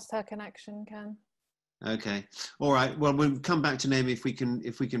 We've lost her connection, Ken. Okay, all right. Well, we'll come back to Naomi if we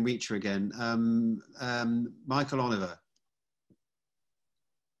can reach her again. Michael Oliver.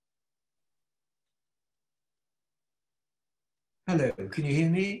 Hello, can you hear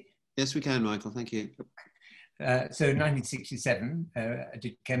me? Yes, we can, Michael. Thank you. So 1967, I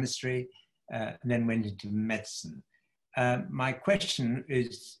did chemistry and then went into medicine. My question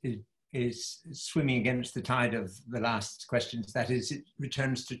is is swimming against the tide of the last questions. That is, it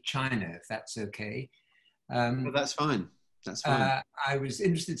returns to China, if that's okay. Well, that's fine. That's fine. I was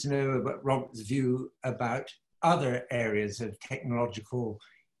interested to know about Robert's view about other areas of technological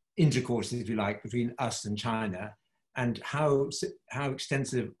intercourse, if you like, between us and China, and how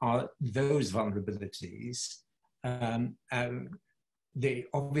extensive are those vulnerabilities. The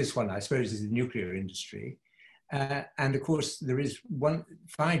obvious one, I suppose, is the nuclear industry. And of course, there is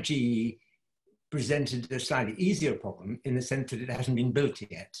 5G presented a slightly easier problem in the sense that it hasn't been built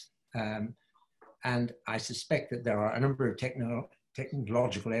yet. And I suspect that there are a number of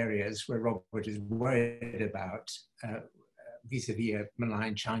technological areas where Robert is worried about vis-a-vis a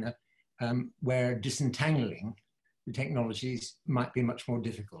malign China, where disentangling the technologies might be much more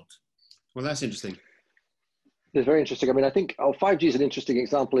difficult. Well, that's interesting. It's very interesting. I mean, I think 5G is an interesting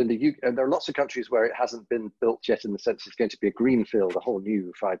example in the UK, and there are lots of countries where it hasn't been built yet in the sense it's going to be a greenfield, a whole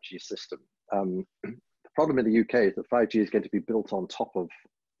new 5G system. The problem in the UK is that 5G is going to be built on top of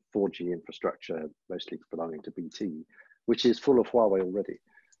 4G infrastructure, mostly belonging to BT, which is full of Huawei already.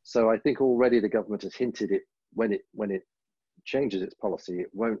 So I think already the government has hinted it when it changes its policy, it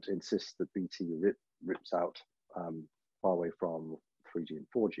won't insist that BT rips out Huawei from 3G and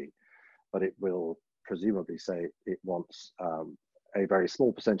 4G, but it will presumably say it wants a very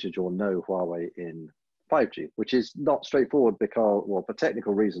small percentage or no Huawei in 5G, which is not straightforward because, well, for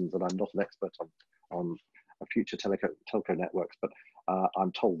technical reasons, and I'm not an expert on future telco networks, but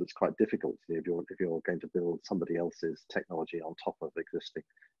I'm told it's quite difficult if you're going to build somebody else's technology on top of existing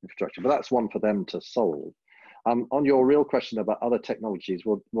infrastructure. But that's one for them to solve. On your real question about other technologies,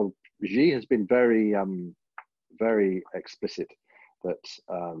 well, Xi has been very, very explicit that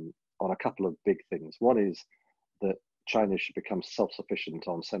on a couple of big things. One is that China should become self-sufficient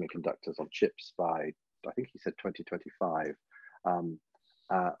on semiconductors, on chips by, I think he said 2025.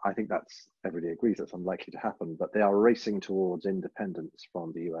 I think everybody agrees that's unlikely to happen, but they are racing towards independence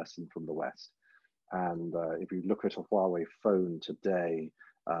from the US and from the West. And if you look at a Huawei phone today,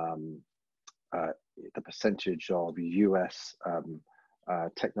 the percentage of US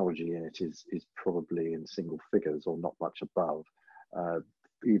technology in it is probably in single figures or not much above.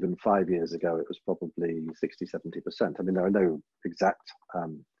 Even 5 years ago, it was probably 60–70%. I mean, there are no exact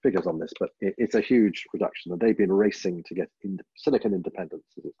figures on this, but it's a huge reduction, and they've been racing to get silicon independence,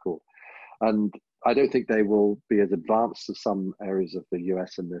 as it's called. And I don't think they will be as advanced as some areas of the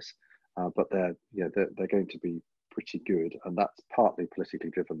US in this, but they're going to be pretty good, and that's partly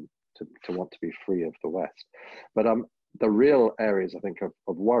politically driven to want to be free of the West. But the real areas, I think, of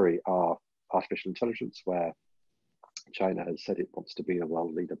worry are artificial intelligence, where China has said it wants to be a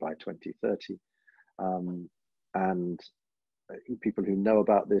world leader by 2030. And people who know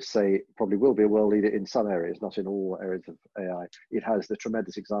about this say it probably will be a world leader in some areas, not in all areas of AI. It has the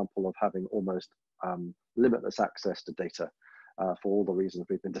tremendous example of having almost limitless access to data for all the reasons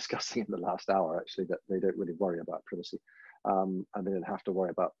we've been discussing in the last hour, actually, that they don't really worry about privacy. And they don't have to worry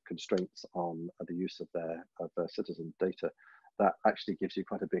about constraints on the use of their citizen data. That actually gives you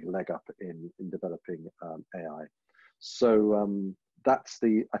quite a big leg up in developing AI. So I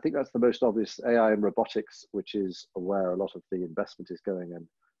think that's the most obvious. AI and robotics, which is where a lot of the investment is going, and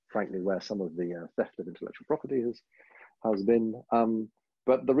frankly where some of the theft of intellectual property has been.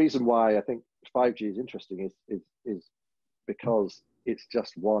 But the reason why I think 5G is interesting is because it's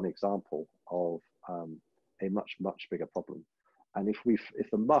just one example of a much bigger problem. And if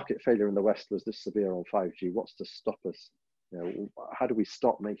the market failure in the West was this severe on 5G, what's to stop us? How do we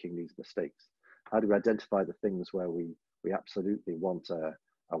stop making these mistakes? How do we identify the things where we absolutely want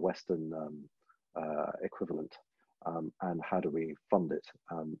a Western equivalent, and how do we fund it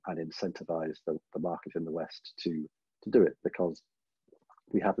and incentivize the market in the West to do it? Because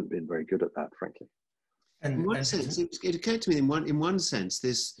we haven't been very good at that, frankly. And in one sense, it occurred to me in one sense,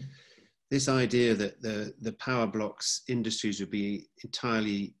 this idea that the power blocks industries would be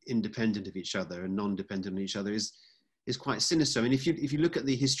entirely independent of each other and non-dependent on each other is quite sinister. I mean, if you look at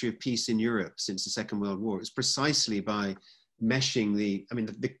the history of peace in Europe since the Second World War, it's precisely by meshing the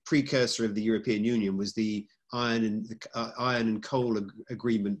precursor of the European Union was the iron and coal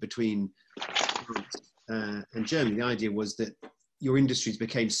agreement between France and Germany. The idea was that your industries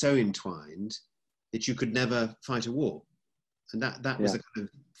became so entwined that you could never fight a war, and that was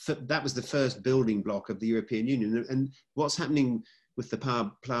that was the first building block of the European Union. And what's happening with the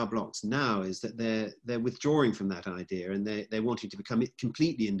power blocks now is that they're withdrawing from that idea, and they're wanting to become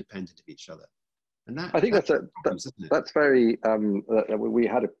completely independent of each other. And I think that's very. We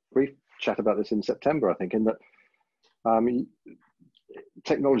had a brief chat about this in September, I think, in that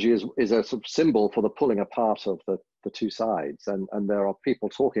technology is a sort of symbol for the pulling apart of the two sides, and there are people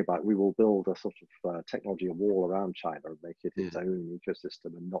talking about we will build a sort of technology wall around China and make it its own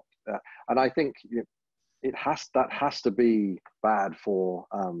ecosystem, and not. And I think that has to be bad for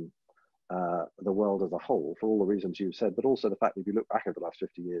the world as a whole, for all the reasons you said, but also the fact that if you look back over the last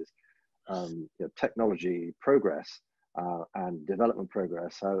 50 years, technology progress and development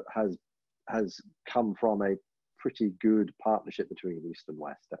progress has come from a pretty good partnership between East and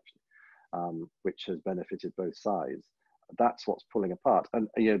West, actually, which has benefited both sides. That's what's pulling apart. And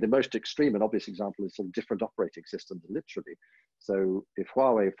the most extreme and obvious example is sort of different operating systems, literally. So if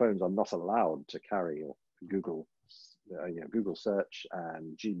Huawei phones are not allowed to carry Google, Google search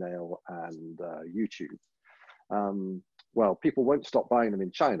and Gmail and YouTube, well, people won't stop buying them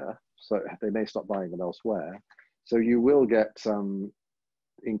in China, so they may stop buying them elsewhere. So you will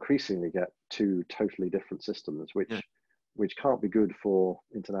increasingly get two totally different systems, which can't be good for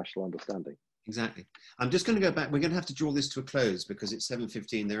international understanding. Exactly. I'm just going to go back. We're going to have to draw this to a close because it's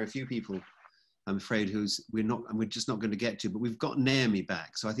 7:15. There are a few people, I'm afraid, we're just not going to get to, but we've got Naomi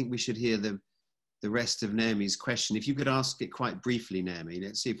back. So I think we should hear the rest of Naomi's question. If you could ask it quite briefly, Naomi,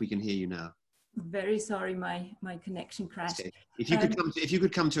 let's see if we can hear you now. Very sorry, my connection crashed. Okay. If you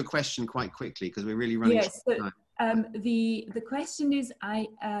could come to a question quite quickly, because we're really running short of time. The question is, I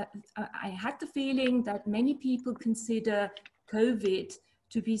had the feeling that many people consider COVID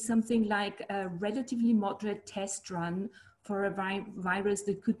to be something like a relatively moderate test run for a virus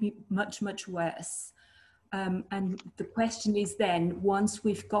that could be much, much worse. And the question is then, once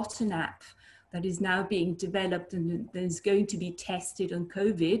we've got an app that is now being developed and that is going to be tested on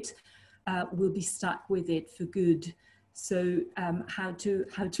COVID, we'll be stuck with it for good. So how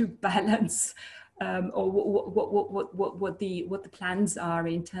to balance or what the plans are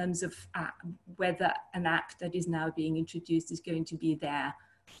in terms of whether an app that is now being introduced is going to be there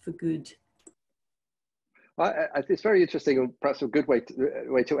for good. It's very interesting, and perhaps a good way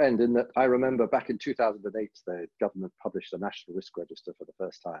to end, in that I remember back in 2008, the government published a national risk register for the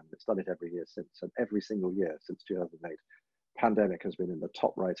first time. It's done it every year since, and every single year since 2008. Pandemic has been in the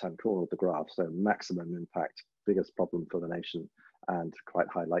top right-hand corner of the graph, so maximum impact, biggest problem for the nation, and quite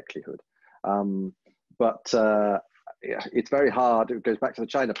high likelihood. It's very hard. It goes back to the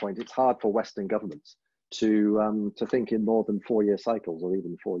China point. It's hard for Western governments to think in more than 4-year cycles or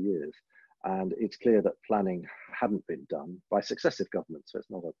even 4 years. And it's clear that planning hadn't been done by successive governments, so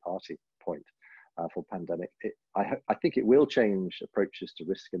it's not a party point for pandemic. I think it will change approaches to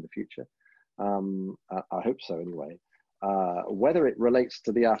risk in the future. I hope so anyway. Whether it relates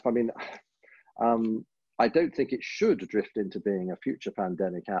to the app, I mean, I don't think it should drift into being a future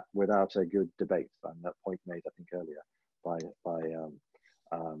pandemic app without a good debate. And that point made, I think, earlier by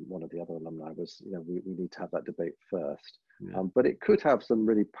one of the other alumni was, we need to have that debate first. Yeah. But it could have some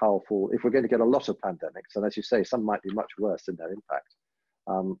really powerful, if we're going to get a lot of pandemics, and as you say, some might be much worse in their impact.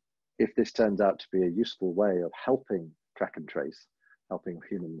 If this turns out to be a useful way of helping track and trace, helping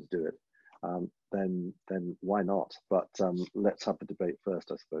humans do it, then why not? But let's have the debate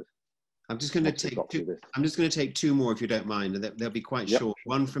first, I suppose. I'm just going to take two more, if you don't mind, and they'll be quite short.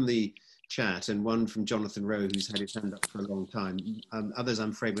 One from the chat and one from Jonathan Rowe, who's had his hand up for a long time. Others,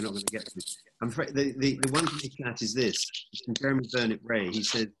 I'm afraid, we're not going to get to. I'm afraid the one from the chat is this. It's from Jeremy Burnett Ray. He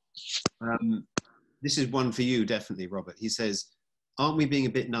said, this is one for you, definitely, Robert. He says, aren't we being a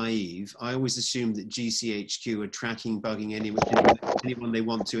bit naive? I always assumed that GCHQ are tracking, bugging anyone they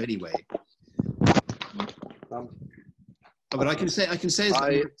want to anyway. But I can say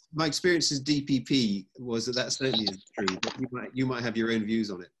my experience as DPP was that certainly is true, but you might have your own views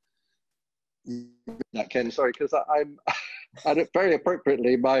on it. Ken, sorry, because I'm very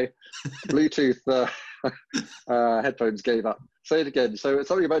appropriately, my Bluetooth headphones gave up. Say it again. So it's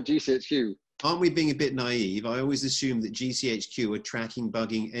something about GCHQ. Aren't we being a bit naive? I always assumed that GCHQ are tracking,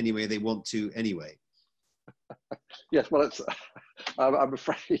 bugging any way they want to anyway. Yes, well, I'm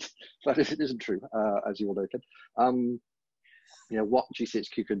afraid that it isn't true, as you all know, Ken. What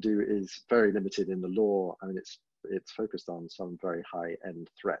GCHQ can do is very limited in the law. I mean, it's focused on some very high-end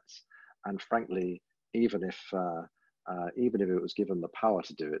threats. And frankly, even if it was given the power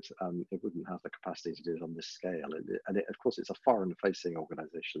to do it, it wouldn't have the capacity to do it on this scale. Of course, it's a foreign-facing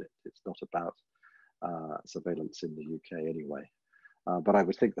organisation. It's not about surveillance in the UK anyway. But I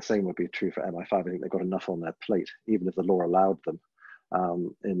would think the same would be true for MI5. I think they've got enough on their plate, even if the law allowed them,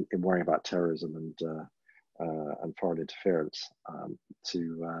 in worrying about terrorism and foreign interference,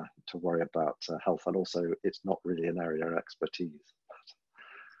 to worry about health. And also, it's not really an area of expertise.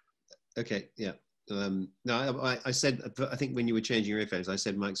 Okay, yeah. No, I said, I think when you were changing your earphones, I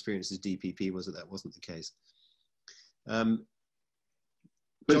said my experience as DPP was that wasn't the case.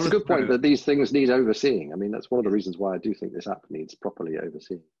 But it's a good point that these things need overseeing. I mean, that's one of the reasons why I do think this app needs properly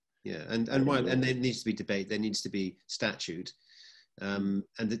overseeing. Yeah, and there needs to be debate. There needs to be statute, and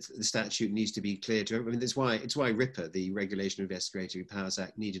the statute needs to be clear to everyone. I mean, it's why RIPA, the Regulation of Investigatory Powers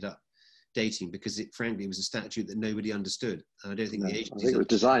Act, needed updating, because it frankly was a statute that nobody understood. I don't think the agency. I think it was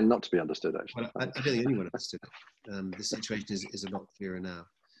designed not to be understood. Actually, well, I don't think anyone understood it. The situation is a lot clearer now.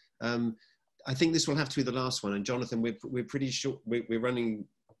 I think this will have to be the last one. And Jonathan, we're pretty short. We're running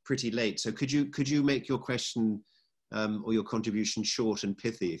pretty late. So could you make your question or your contribution short and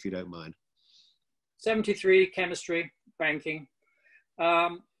pithy, if you don't mind? 73, chemistry, banking.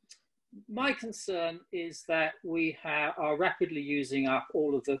 My concern is that we are rapidly using up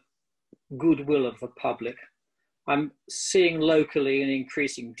all of the goodwill of the public. I'm seeing locally an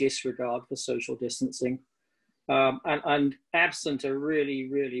increasing disregard for social distancing, and absent a really,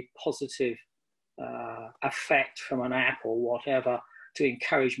 really positive effect from an app or whatever to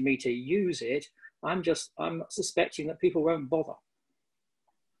encourage me to use it, I'm suspecting that people won't bother.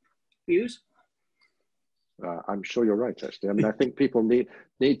 Views? I'm sure you're right, actually. I mean, I think people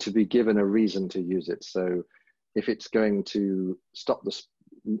need to be given a reason to use it. So if it's going to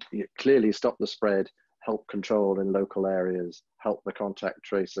clearly stop the spread, help control in local areas, help the contact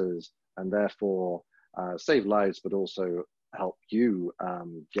tracers, and therefore save lives, but also help you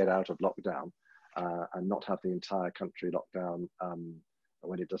get out of lockdown and not have the entire country locked down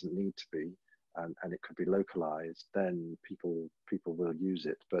when it doesn't need to be, and it could be localized, then people will use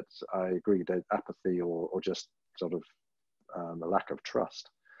it. But I agree that apathy or just sort of a lack of trust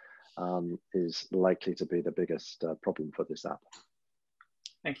is likely to be the biggest problem for this app.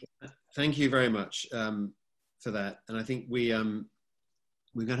 Thank you. Thank you very much for that. And I think we're going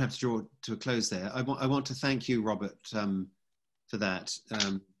to have to draw to a close there. I want to thank you, Robert, for that,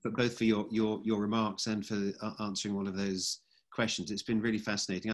 but both for your remarks and for answering all of those questions. It's been really fascinating.